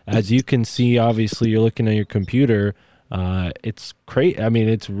 And as you can see, obviously, you're looking at your computer. It's crazy. I mean,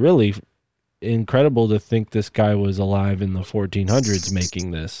 it's really incredible to think this guy was alive in the 1400s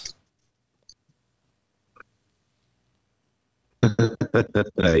making this.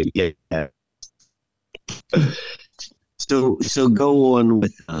 Yeah. So go on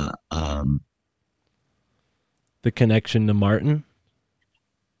with The connection to Martin.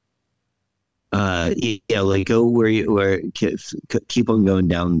 yeah, like go where keep on going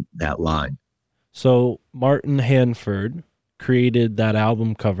down that line. So Martin Hanford created that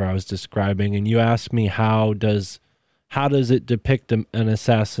album cover I was describing, and you asked me how does it depict an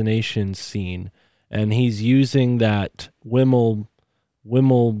assassination scene, and he's using that Wimmel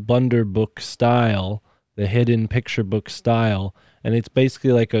Bunder book style, the hidden picture book style, and it's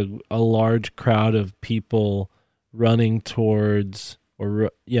basically like a large crowd of people running towards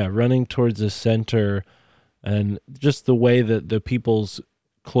running towards the center, and just the way that the people's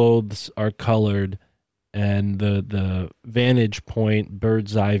clothes are colored and the vantage point,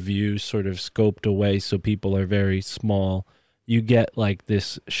 bird's eye view, sort of scoped away so people are very small. You get like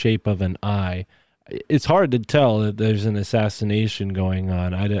this shape of an eye. It's hard to tell that there's an assassination going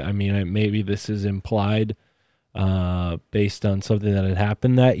on. I mean, maybe this is implied based on something that had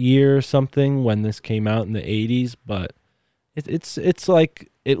happened that year or something when this came out in the 80s, but it's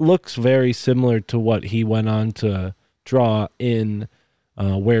like it looks very similar to what he went on to draw in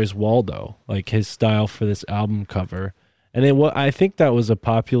Where's Waldo, like his style for this album cover. And I think that was a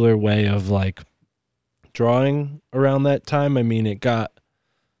popular way of like drawing around that time. I mean, it got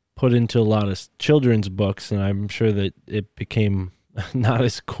put into a lot of children's books, and I'm sure that it became not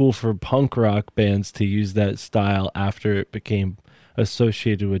as cool for punk rock bands to use that style after it became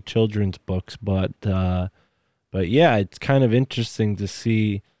associated with children's books. But yeah, it's kind of interesting to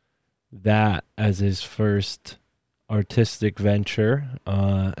see that as his first artistic venture,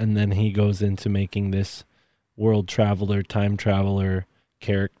 and then he goes into making this world traveler, time traveler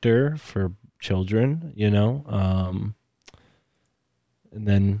character for children, and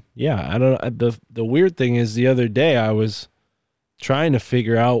then yeah, I don't know. The weird thing is, the other day I was trying to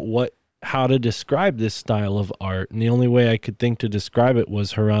figure out how to describe this style of art, and the only way I could think to describe it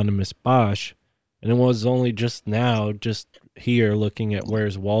was Hieronymus Bosch, and it was only just now, just here looking at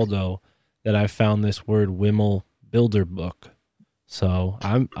Where's Waldo, that I found this word Wimmel Builder book. So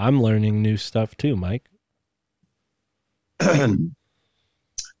I'm learning new stuff too, Mike.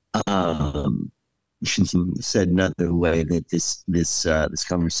 Said another way that this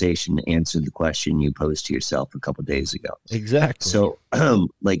conversation answered the question you posed to yourself a couple days ago. Exactly. So I'm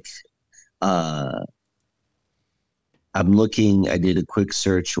looking. I did a quick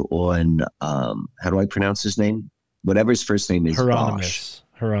search on how do I pronounce his name? Whatever his first name is.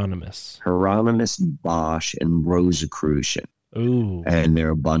 Hieronymus Bosch and Rosicrucian. Ooh. And there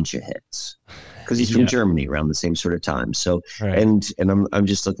are a bunch of hits because he's from Germany around the same sort of time. So, right. and I'm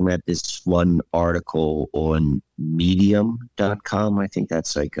just looking at this one article on medium.com. I think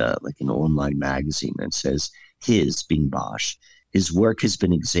that's like an online magazine that says his, being Bosch, his work has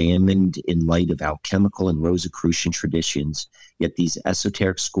been examined in light of alchemical and Rosicrucian traditions, yet these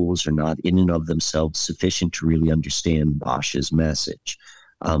esoteric schools are not in and of themselves sufficient to really understand Bosch's message.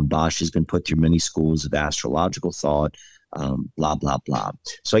 Bosch has been put through many schools of astrological thought, blah, blah, blah.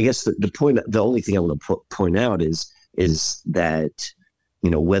 So I guess the only thing I want to point out is that,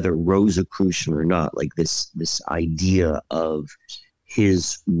 whether Rosicrucian or not, like this idea of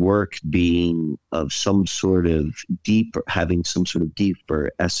his work being of some sort of having some sort of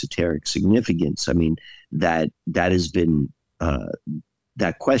deeper esoteric significance. I mean, that has been,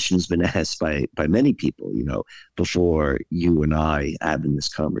 that question has been asked by many people, before you and I having this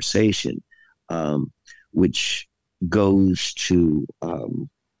conversation, which goes to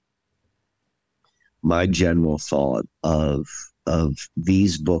my general thought of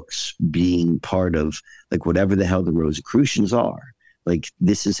these books being part of like whatever the hell the Rosicrucians are. Like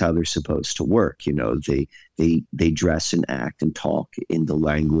this is how they're supposed to work. They dress and act and talk in the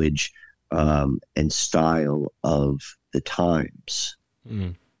language and style of the times.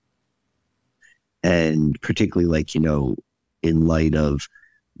 Mm. And particularly in light of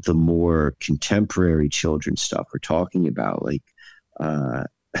the more contemporary children's stuff we're talking about, I'm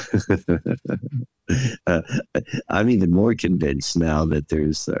even more convinced now that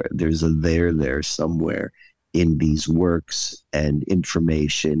there's a there somewhere in these works and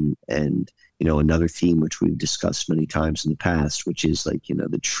information and another theme which we've discussed many times in the past, which is like,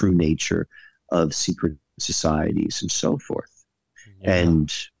 the true nature of secret societies and so forth. Yeah.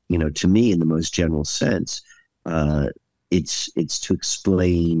 And, to me, in the most general sense, it's to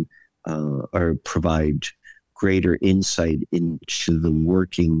explain or provide greater insight into the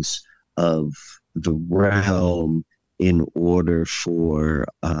workings of the realm in order for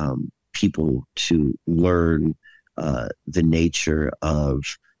people to learn the nature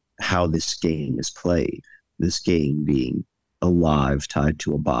of how this game is played. This game being alive, tied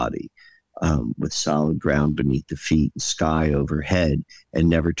to a body, with solid ground beneath the feet and sky overhead, and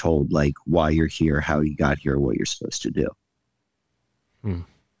never told like why you're here, how you got here, what you're supposed to do.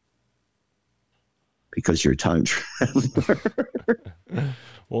 Because you're a time traveler.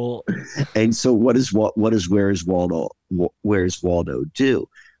 Well, and so what is Where's Waldo do?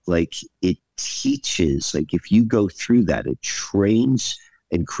 Like, it teaches, like, if you go through that, it trains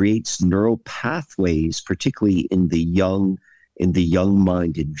and creates neural pathways, particularly in the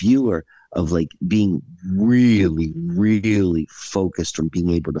young-minded viewer, of like being really, really focused on being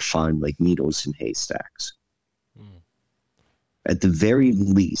able to find like needles in haystacks. At the very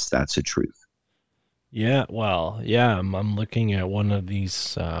least, that's a truth. Yeah, well, yeah, I'm looking at one of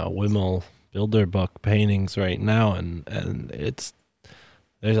these Wimmel Bilderbuch paintings right now, and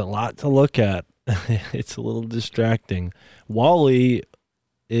there's a lot to look at. It's a little distracting. Wally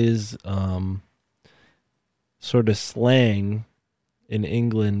is sort of slang in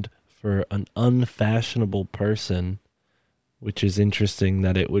England for an unfashionable person, which is interesting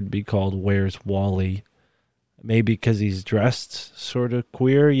that it would be called Where's Wally? Maybe because he's dressed sort of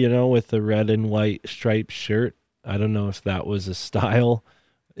queer, with a red and white striped shirt. I don't know if that was a style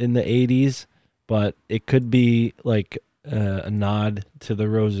in the 80s, but it could be like a nod to the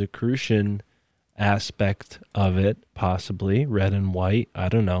Rosicrucian aspect of it, possibly. Red and white. I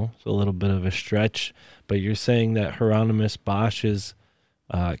don't know. It's a little bit of a stretch. But you're saying that Hieronymus Bosch is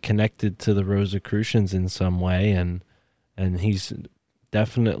connected to the Rosicrucians in some way, and he's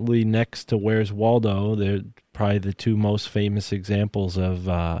definitely next to Where's Waldo. They're probably the two most famous examples of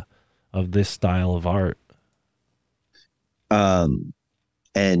this style of art. And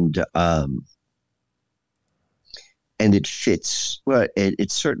it fits. Well,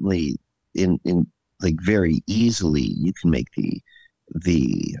 it's certainly in like very easily you can make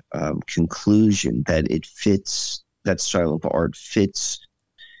the conclusion that it fits, that style of art fits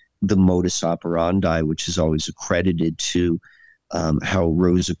the modus operandi, which is always accredited to how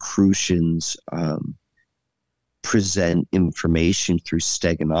Rosicrucians present information through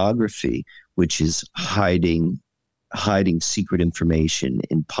steganography, which is hiding secret information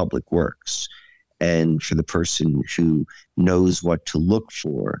in public works. And for the person who knows what to look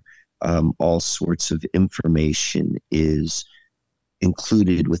for, all sorts of information is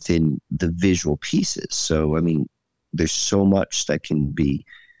included within the visual pieces. So, I mean, there's so much that can be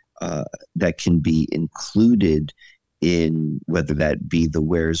included in, whether that be the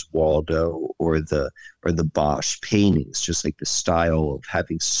Where's Waldo or the Bosch paintings, just like the style of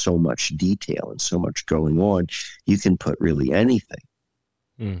having so much detail and so much going on, you can put really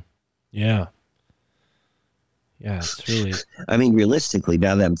anything. Yeah. Yeah, it's really... I mean, realistically,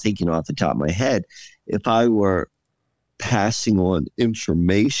 now that I'm thinking off the top of my head, if I were passing on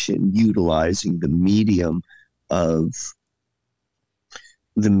information utilizing the medium of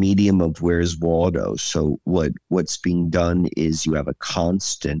Where's Waldo. So what's being done is you have a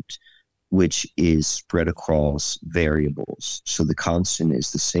constant which is spread across variables. So the constant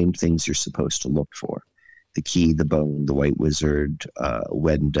is the same things you're supposed to look for: the key, the bone, the white wizard,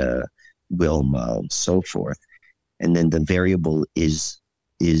 Wenda, Wilma, so forth. And then the variable is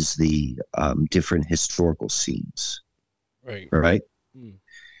the different historical scenes. Right?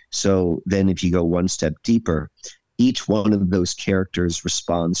 So then if you go one step deeper, each one of those characters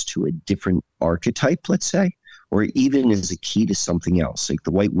responds to a different archetype, let's say, or even is a key to something else. Like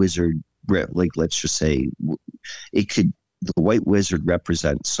the white wizard, like let's just say the white wizard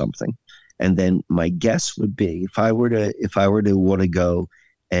represents something. And then my guess would be, if I were to want to go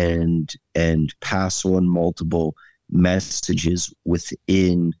and pass on multiple messages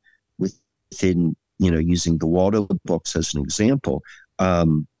within using the Waldo books as an example,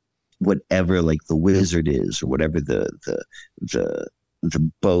 whatever like the wizard is, or whatever the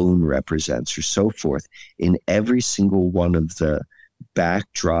bone represents, or so forth, in every single one of the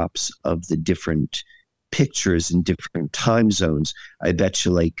backdrops of the different pictures in different time zones. I bet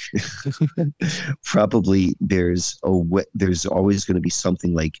you like probably there's always going to be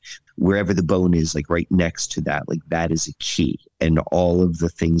something like wherever the bone is, like right next to that, like that is a key. And all of the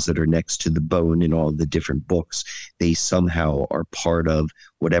things that are next to the bone in all the different books, they somehow are part of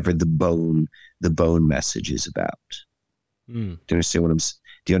whatever the bone message is about. Hmm. Do you understand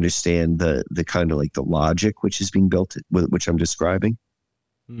do you understand the kind of like the logic which is being built, which I'm describing?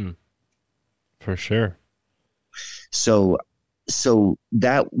 Hmm. For sure. So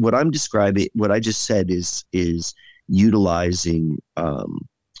that what I'm describing, what I just said is utilizing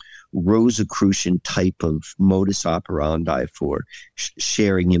Rosicrucian type of modus operandi for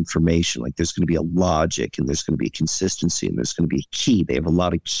sharing information. Like there's going to be a logic, and there's going to be a consistency, and there's going to be a key. They have a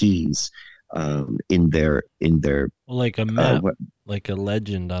lot of keys in their Well, like a map, what, like a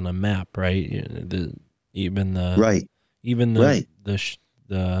legend on a map, right? Even the right, even right.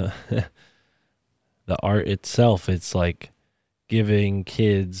 the the art itself, it's like giving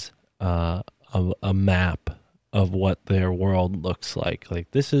kids a map of what their world looks like.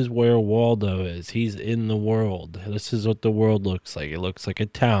 Like, this is where Waldo is. He's in the world. This is what the world looks like. It looks like a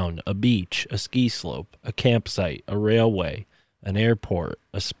town, a beach, a ski slope, a campsite, a railway, an airport,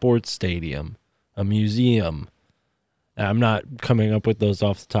 a sports stadium, a museum. I'm not coming up with those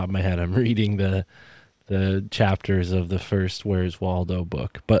off the top of my head. I'm reading the chapters of the first Where's Waldo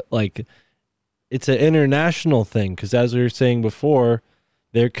book. But like, it's an international thing, because as we were saying before,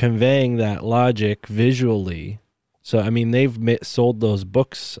 they're conveying that logic visually. So I mean, they've sold those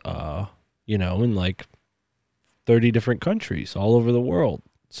books, in like 30 different countries all over the world.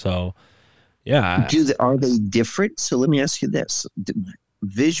 So yeah. Are they different? So let me ask you this: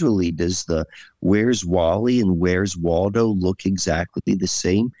 visually, does the Where's Wally and Where's Waldo look exactly the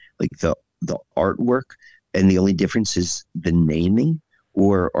same? Like the artwork, and the only difference is the naming,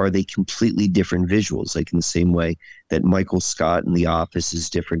 or are they completely different visuals? Like in the same way that Michael Scott in The Office is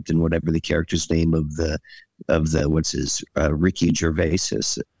different than whatever the character's name of the what's his Ricky Gervais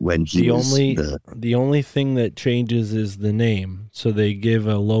is when he The was only the the only thing that changes is the name. So they give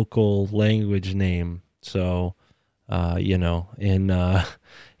a local language name. So in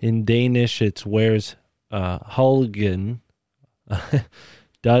Danish it's Where's Hulgen.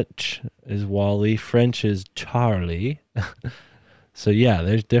 Dutch is Wally, French is Charlie. So yeah,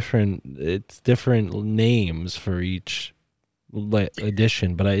 it's different names for each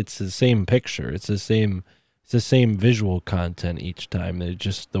edition, but it's the same picture. It's the same visual content each time. It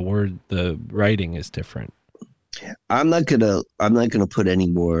just the writing is different. I'm not gonna put any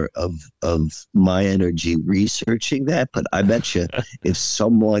more of my energy researching that, but I bet you if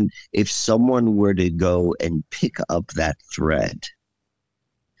someone were to go and pick up that thread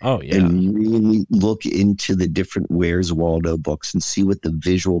Oh yeah. and really look into the different Where's Waldo books and see what the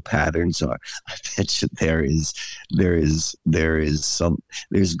visual patterns are, I bet you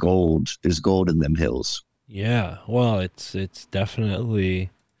there's gold in them hills. Yeah. Well, it's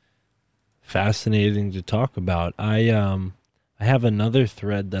definitely fascinating to talk about. I have another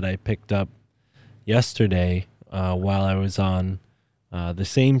thread that I picked up yesterday while I was on the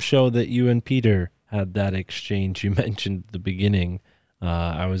same show that you and Peter had that exchange you mentioned at the beginning.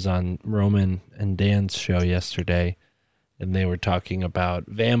 I was on Roman and Dan's show yesterday, and they were talking about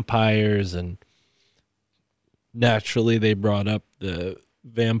vampires, and naturally they brought up the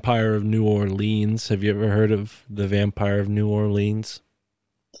Vampire of New Orleans. Have you ever heard of the Vampire of New Orleans?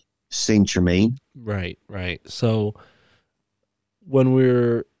 Saint Germain. Right, right. So when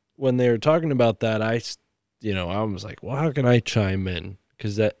they were talking about that, I was like, well, how can I chime in?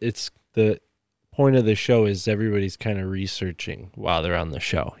 Because that it's the point of the show is everybody's kind of researching while they're on the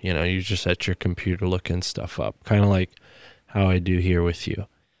show. You're just at your computer looking stuff up, kind of like how I do here with you.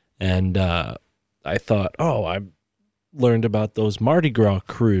 And I thought, oh, I learned about those Mardi Gras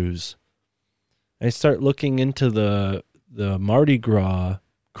crews. I start looking into the Mardi Gras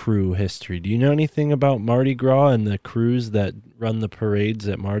crew history. Do you know anything about Mardi Gras and the crews that run the parades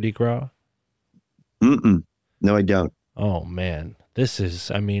at Mardi Gras? Mm-mm. No, I don't. Oh man,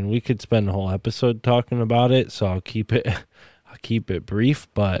 we could spend a whole episode talking about it, so I'll keep it brief,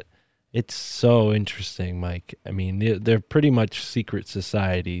 but it's so interesting, Mike. I mean, they're pretty much secret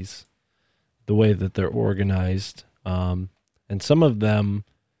societies, the way that they're organized. And some of them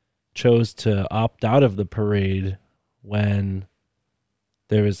chose to opt out of the parade when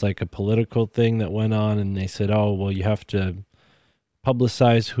there was like a political thing that went on, and they said, oh, well, you have to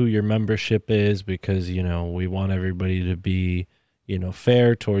publicize who your membership is because, we want everybody to be,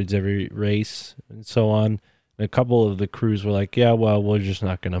 fair towards every race and so on. And a couple of the crews were like, yeah, well, we're just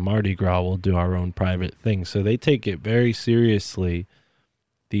not going to Mardi Gras. We'll do our own private thing. So they take it very seriously,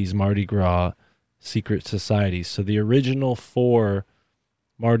 these Mardi Gras secret societies. So the original 4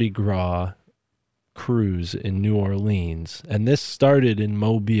 Mardi Gras crews in New Orleans, and this started in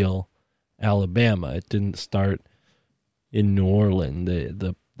Mobile, Alabama. It didn't start in New Orleans,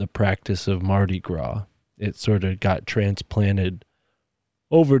 the practice of Mardi Gras. It sort of got transplanted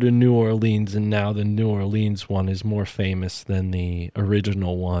over to New Orleans, and now the New Orleans one is more famous than the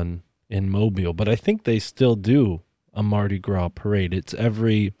original one in Mobile. But I think they still do a Mardi Gras parade. It's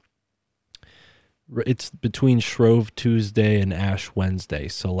between Shrove Tuesday and Ash Wednesday,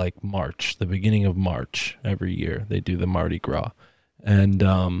 so like March, the beginning of March every year they do the Mardi Gras. And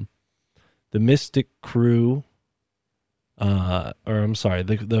the Mystic Crew,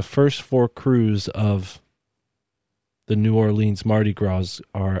 the first 4 crews of the New Orleans Mardi Gras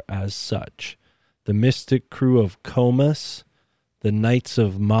are as such: the Mystic Crew of Comus, the Knights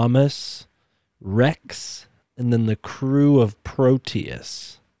of Momus, Rex, and then the Crew of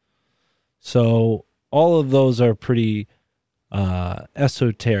Proteus. So all of those are pretty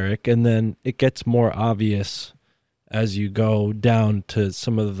esoteric, and then it gets more obvious as you go down to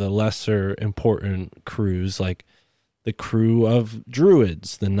some of the lesser important crews, like the Crew of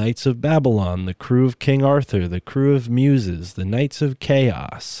Druids, the Knights of Babylon, the Crew of King Arthur, the Crew of Muses, the Knights of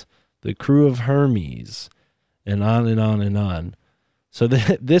Chaos, the Crew of Hermes, and on and on and on. So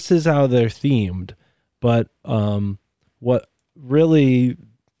this is how they're themed. But what really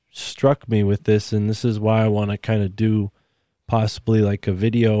struck me with this, and this is why I want to kind of do possibly like a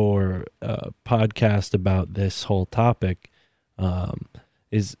video or a podcast about this whole topic,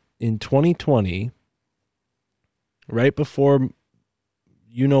 is in 2020, right before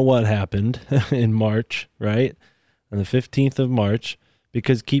you know what happened in March, right? On the 15th of March,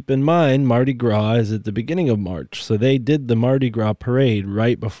 because keep in mind, Mardi Gras is at the beginning of March. So they did the Mardi Gras parade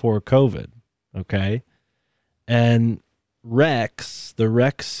right before COVID, okay? And Rex, the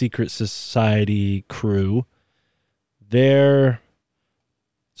Rex Secret Society crew, they're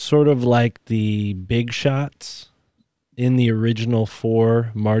sort of like the big shots in the original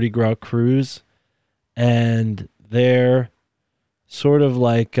 4 Mardi Gras crews. And they're sort of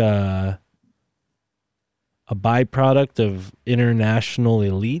like a byproduct of international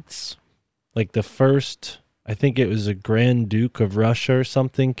elites. Like the first, I think it was a Grand Duke of Russia or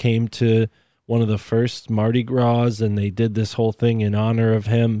something, came to one of the first Mardi Gras, and they did this whole thing in honor of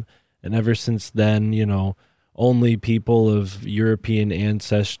him. And ever since then, only people of European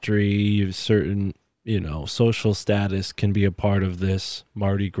ancestry, certain, social status can be a part of this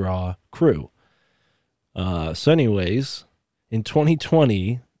Mardi Gras crew. So anyways, in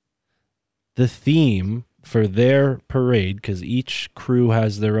 2020, the theme for their parade, because each crew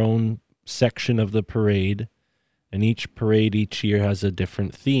has their own section of the parade, and each parade each year has a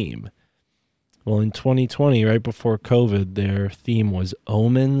different theme. Well, in 2020, right before COVID, their theme was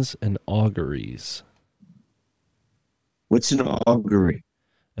omens and auguries. What's an augury?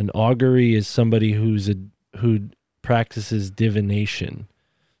 An augury is somebody who practices divination.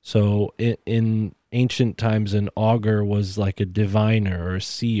 So in ancient times, an augur was like a diviner or a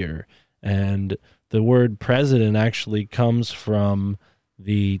seer. And the word president actually comes from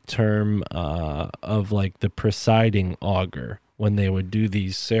the term of like the presiding augur, when they would do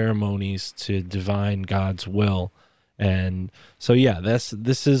these ceremonies to divine God's will. And so, yeah,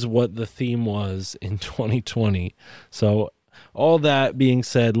 this is what the theme was in 2020. So all that being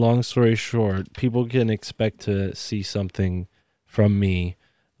said, long story short, people can expect to see something from me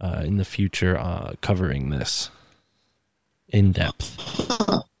in the future covering this in depth.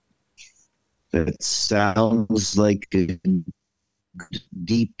 That sounds like a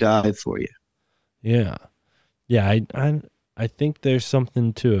deep dive for you. Yeah. Yeah, I think there's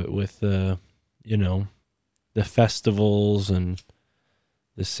something to it with the festivals and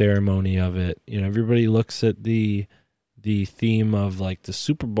the ceremony of it. Everybody looks at the theme of like the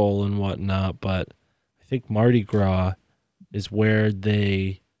Super Bowl and whatnot, but I think Mardi Gras is where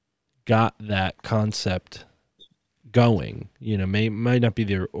they got that concept going. Might not be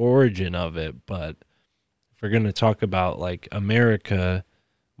the origin of it, but if we're going to talk about like America,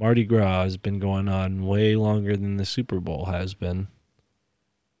 Mardi Gras has been going on way longer than the Super Bowl has been.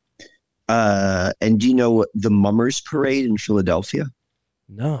 And do you know what the Mummers Parade in Philadelphia?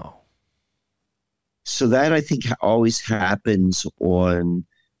 No. So that I think always happens on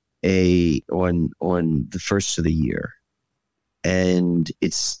the first of the year, and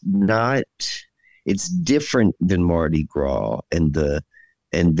it's different than Mardi Gras and the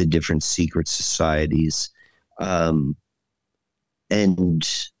different secret societies,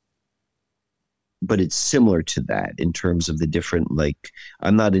 but it's similar to that in terms of the different, like,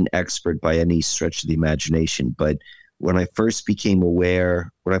 I'm not an expert by any stretch of the imagination, but when I first became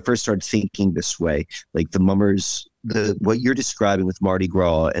aware, when I first started thinking this way, like the mummers, what you're describing with Mardi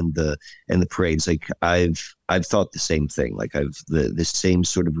Gras and the parades, like I've thought the same thing. Like the same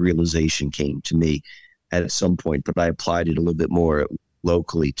sort of realization came to me at some point, but I applied it a little bit more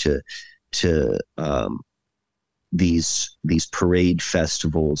locally to these parade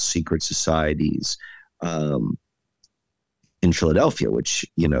festivals, secret societies, in Philadelphia, which,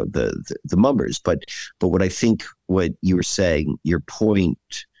 you know, the mummers. But what I think, what you were saying, your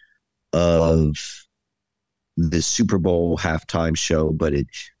point of the Super Bowl halftime show, but it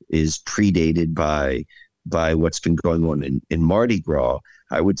is predated by what's been going on in Mardi Gras.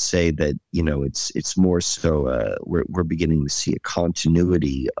 I would say that, you know, it's more so we're beginning to see a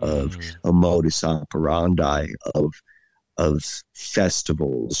continuity of a modus operandi of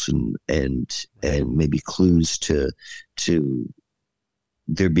festivals and maybe clues to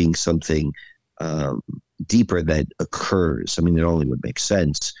there being something deeper that occurs. I mean, it only would make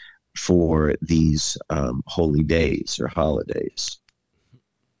sense for these holy days or holidays.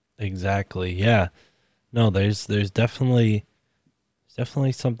 Exactly. Yeah. No, there's definitely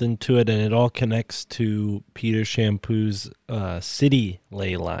something to it, and it all connects to Peter Champoux' city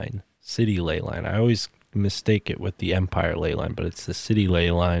ley line. City ley line. I always mistake it with the Empire ley line, but it's the city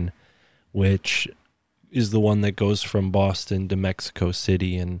ley line, which is the one that goes from Boston to Mexico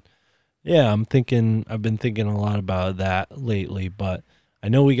City. And yeah, I've been thinking a lot about that lately, but I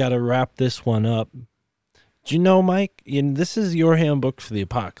know we got to wrap this one up. Do you know, Mike, this is your handbook for the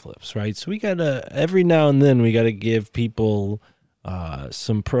apocalypse, right? So we got to, every now and then, we got to give people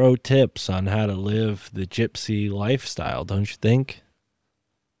some pro tips on how to live the gypsy lifestyle, don't you think?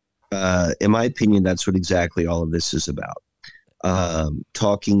 In my opinion, that's what exactly all of this is about.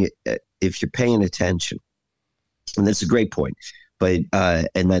 Talking, if you're paying attention, and that's a great point, but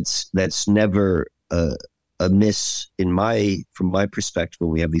and that's never a miss from my perspective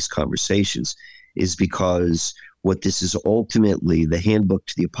when we have these conversations, is because what this is ultimately, the handbook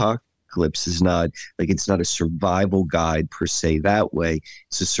to the apocalypse, is not like, it's not a survival guide per se that way.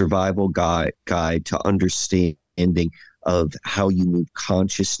 It's a survival guide to understanding of how you move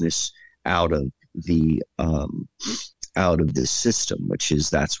consciousness out of the system, which is,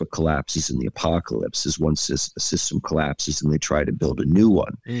 that's what collapses in the apocalypse, is once a system collapses and they try to build a new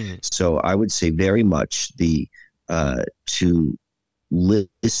one. So I would say very much to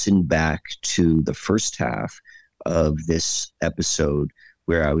listen back to the first half of this episode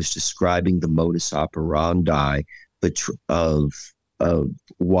where I was describing the modus operandi of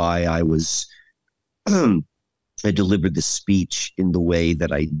why I was I delivered the speech in the way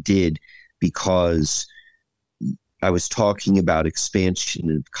that I did, because I was talking about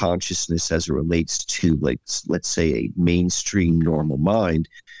expansion of consciousness as it relates to, like, let's say, a mainstream normal mind.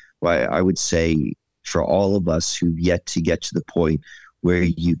 Well, I would say for all of us who've yet to get to the point where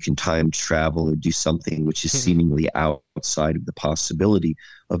you can time travel or do something which is seemingly outside of the possibility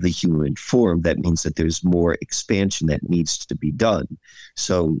of the human form, that means that there's more expansion that needs to be done.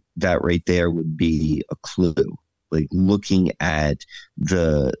 So that right there would be a clue. Like, looking at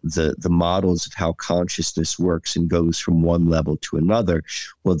the models of how consciousness works and goes from one level to another,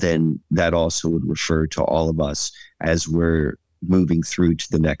 well, then that also would refer to all of us as we're moving through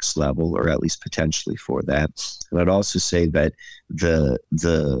to the next level, or at least potentially for that. And I'd also say that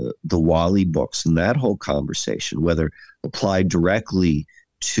the Wally books and that whole conversation, whether applied directly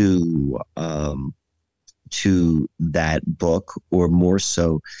to that book, or more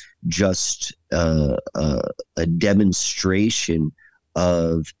so just a demonstration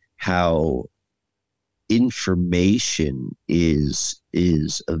of how information is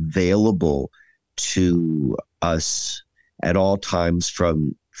available to us at all times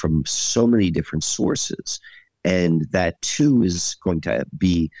from so many different sources. And that too is going to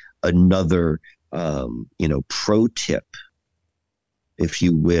be another pro tip, if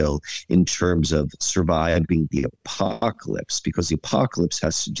you will, in terms of surviving the apocalypse, because the apocalypse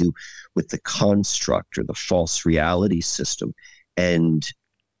has to do with the construct or the false reality system. And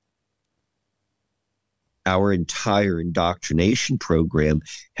our entire indoctrination program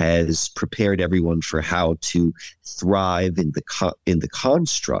has prepared everyone for how to thrive in the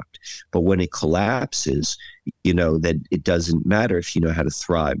construct. But when it collapses, that it doesn't matter if you know how to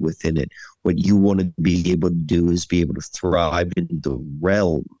thrive within it. What you want to be able to do is be able to thrive in the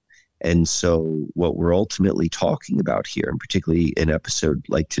realm. And so what we're ultimately talking about here, and particularly in episode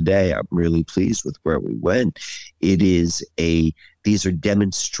like today, I'm really pleased with where we went. These are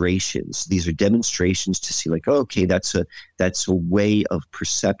demonstrations. These are demonstrations to see, like, okay, that's a way of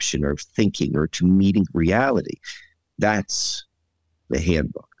perception or thinking or to meeting reality. That's the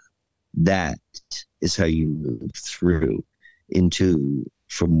handbook. That is how you move through into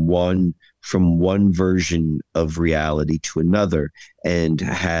from one version of reality to another, and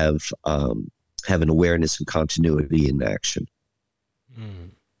have an awareness and continuity in action. Mm.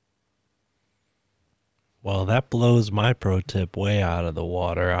 Well, that blows my pro tip way out of the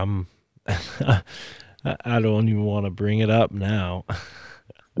water. I don't even want to bring it up now.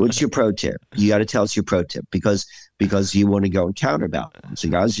 What's your pro tip? You got to tell us your pro tip, because you want to go and counterbalance.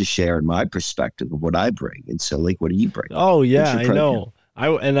 So I was just sharing my perspective of what I bring, and so like, what do you bring? Oh What's yeah, your I pro tip? know.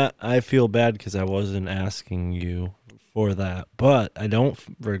 I feel bad because I wasn't asking you for that, but I don't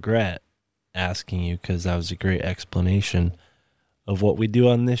regret asking you because that was a great explanation of what we do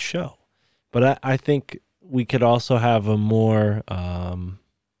on this show. But I think we could also have a more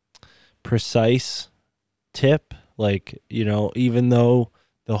precise tip. Like, even though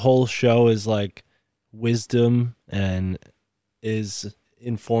the whole show is like wisdom and is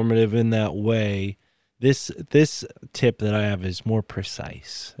informative in that way, this tip that I have is more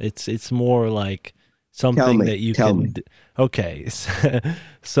precise. It's more like something that you Tell can me. okay.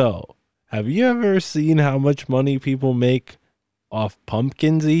 So, have you ever seen how much money people make off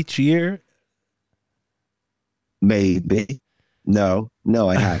pumpkins each year? Maybe. No,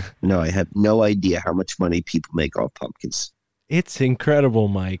 I have no idea how much money people make off pumpkins. It's incredible,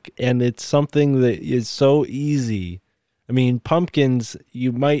 Mike, and it's something that is so easy. I mean, pumpkins,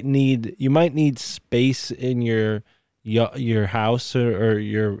 you might need space in your house, or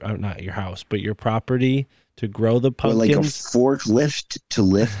your not your house, but your property to grow the Or like a pumpkins. forklift to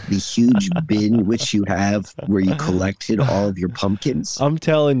lift the huge bin which you have where you collected all of your pumpkins. I'm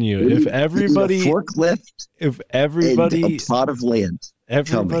telling you, What do you need a forklift if and a everybody plot of land?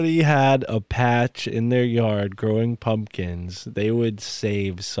 Tell me. everybody had a patch in their yard growing pumpkins, they would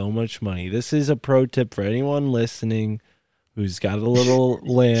save so much money. This is a pro tip for anyone listening who's got a little For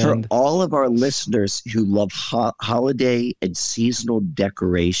land. all of our listeners who love holiday and seasonal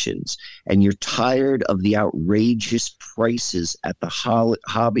decorations, and you're tired of the outrageous prices at the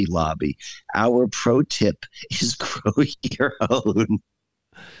Hobby Lobby, our pro tip is grow your own.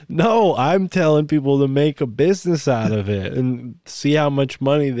 No, I'm telling people to make a business out of it and see how much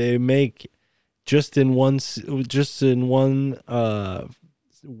money they make just in one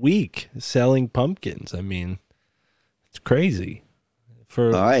week selling pumpkins. I mean, it's crazy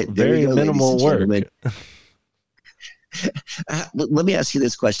for All right, there you very go, ladies minimal and work. gentlemen. Let me ask you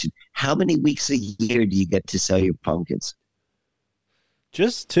this question: how many weeks a year do you get to sell your pumpkins?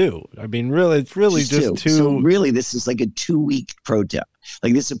 Just two. I mean, really, it's really Just just two. So two. really, this is like a 2 week pro tip.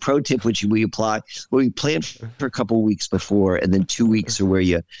 Like this is a pro tip which we apply. Where we plan for a couple of weeks before, and then 2 weeks are where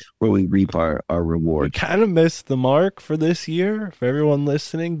we reap our We reward. kind of missed the mark for this year for everyone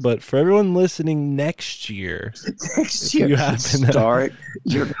listening, but for everyone listening next year, Next if year, you happen to, start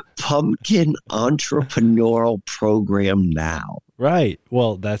your pumpkin entrepreneurial program now. right.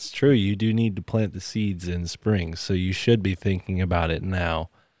 Well, that's true. You do need to plant the seeds in spring, so you should be thinking about it now.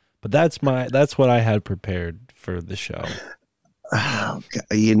 But that's what I had prepared for the show. Oh,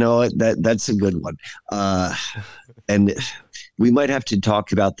 you know what? That's a good one. Uh, and we might have to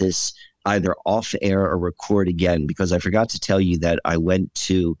talk about this either off air or record again, because I forgot to tell you that I went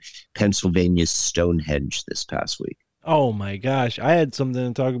to Pennsylvania's Stonehenge this past week. Oh my gosh, I had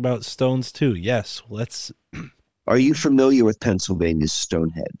something to talk about stones too. Yes, let's. Are you familiar with Pennsylvania's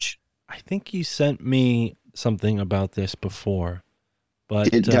Stonehenge? I think you sent me something about this before,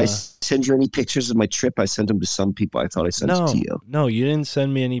 but Did I send you any pictures of my trip? I sent them to some people. I thought I sent it to no, you. no, you didn't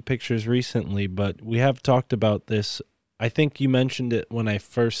send me any pictures recently, but we have talked about this. I think you mentioned it when I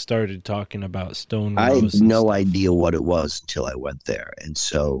first started talking about stone I had grows and no stuff. idea what it was until I went there. And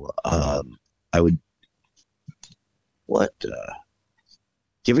so I would, what? Do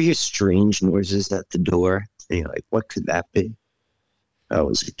you ever hear strange noises at the door? And you're like, what could that be? Oh, it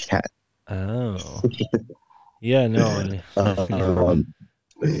was a cat. Oh, yeah, no. um,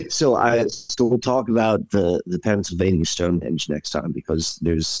 so we'll talk about the Pennsylvania Stonehenge next time, because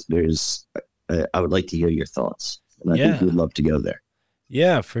I would like to hear your thoughts, and I think you Yeah. would love to go there.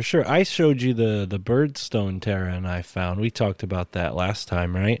 Yeah, for sure. I showed you the birdstone terra I found. We talked about that last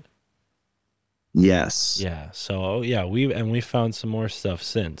time, right? Yes. Yeah. So yeah, we found some more stuff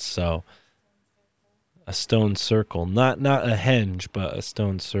since. So a stone circle, not a henge, but a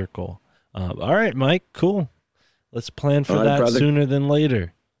stone circle. All right, Mike. Cool. Let's plan for All right, that brother. sooner than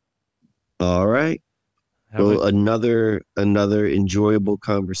later. All right. Have a Well, another enjoyable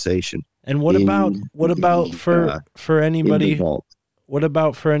conversation and in what about for in the anybody? vault. What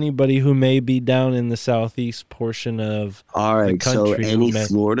about for anybody who may be down in the southeast portion of All the right. So country who any may?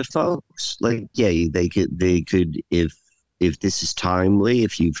 Florida folks, like, yeah, they could, if if this is timely,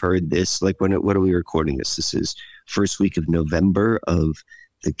 if you've heard this, like what are we recording this? This is first week of November of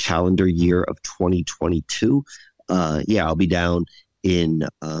the calendar year of 2022. Yeah, I'll be down in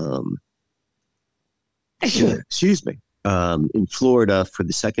excuse me, in Florida for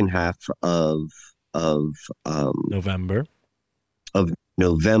the second half of November. of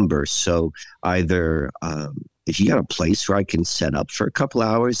November. So either if you got a place where I can set up for a couple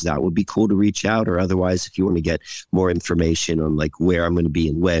hours, that would be cool to reach out. Or otherwise, if you want to get more information on like where I'm going to be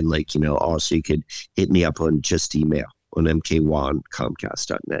and when, like, also you could hit me up on just email on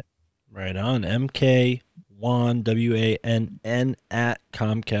mkwan@comcast.net. Right on. MK Wan, WANN at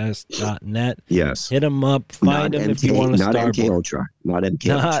Comcast.net. Yes. Hit him up. Find him if you want to start. Not MK Ultra. Not MK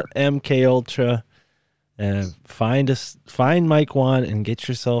Not Ultra. MK Ultra. Find Mike Wan and get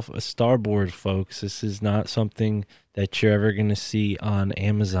yourself a Starboard, folks. This is not something that you're ever going to see on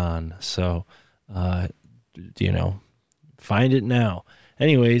Amazon. So, find it now.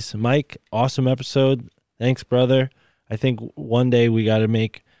 Anyways, Mike, awesome episode. Thanks, brother. I think one day we got to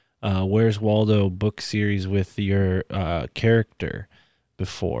make Where's Waldo book series with your character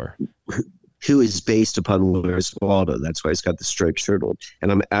before. Who is based upon Where's Waldo. That's why he's got the striped shirt on.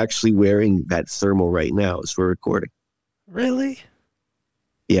 And I'm actually wearing that thermal right now as we're recording. Really?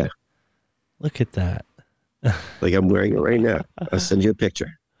 Yeah. Look at that. Like I'm wearing it right now. I'll send you a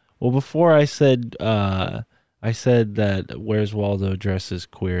picture. Well, before I said that Where's Waldo dresses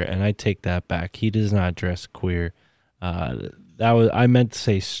queer, and I take that back. He does not dress queer. I meant to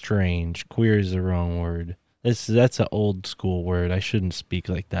say strange. Queer is the wrong word. That's an old school word. I shouldn't speak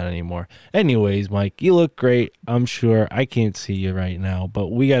like that anymore. Anyways, Mike, you look great. I'm sure I can't see you right now, but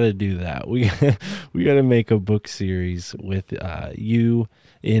we got to do that. We got to make a book series with you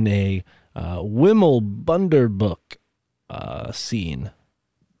in a Wimmel Bunderbook scene.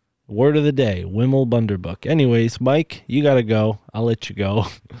 Word of the day, Wimmel Bunderbook. Anyways, Mike, you got to go. I'll let you go.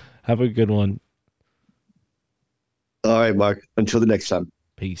 Have a good one. All right, Mark. Until the next time.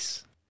 Peace.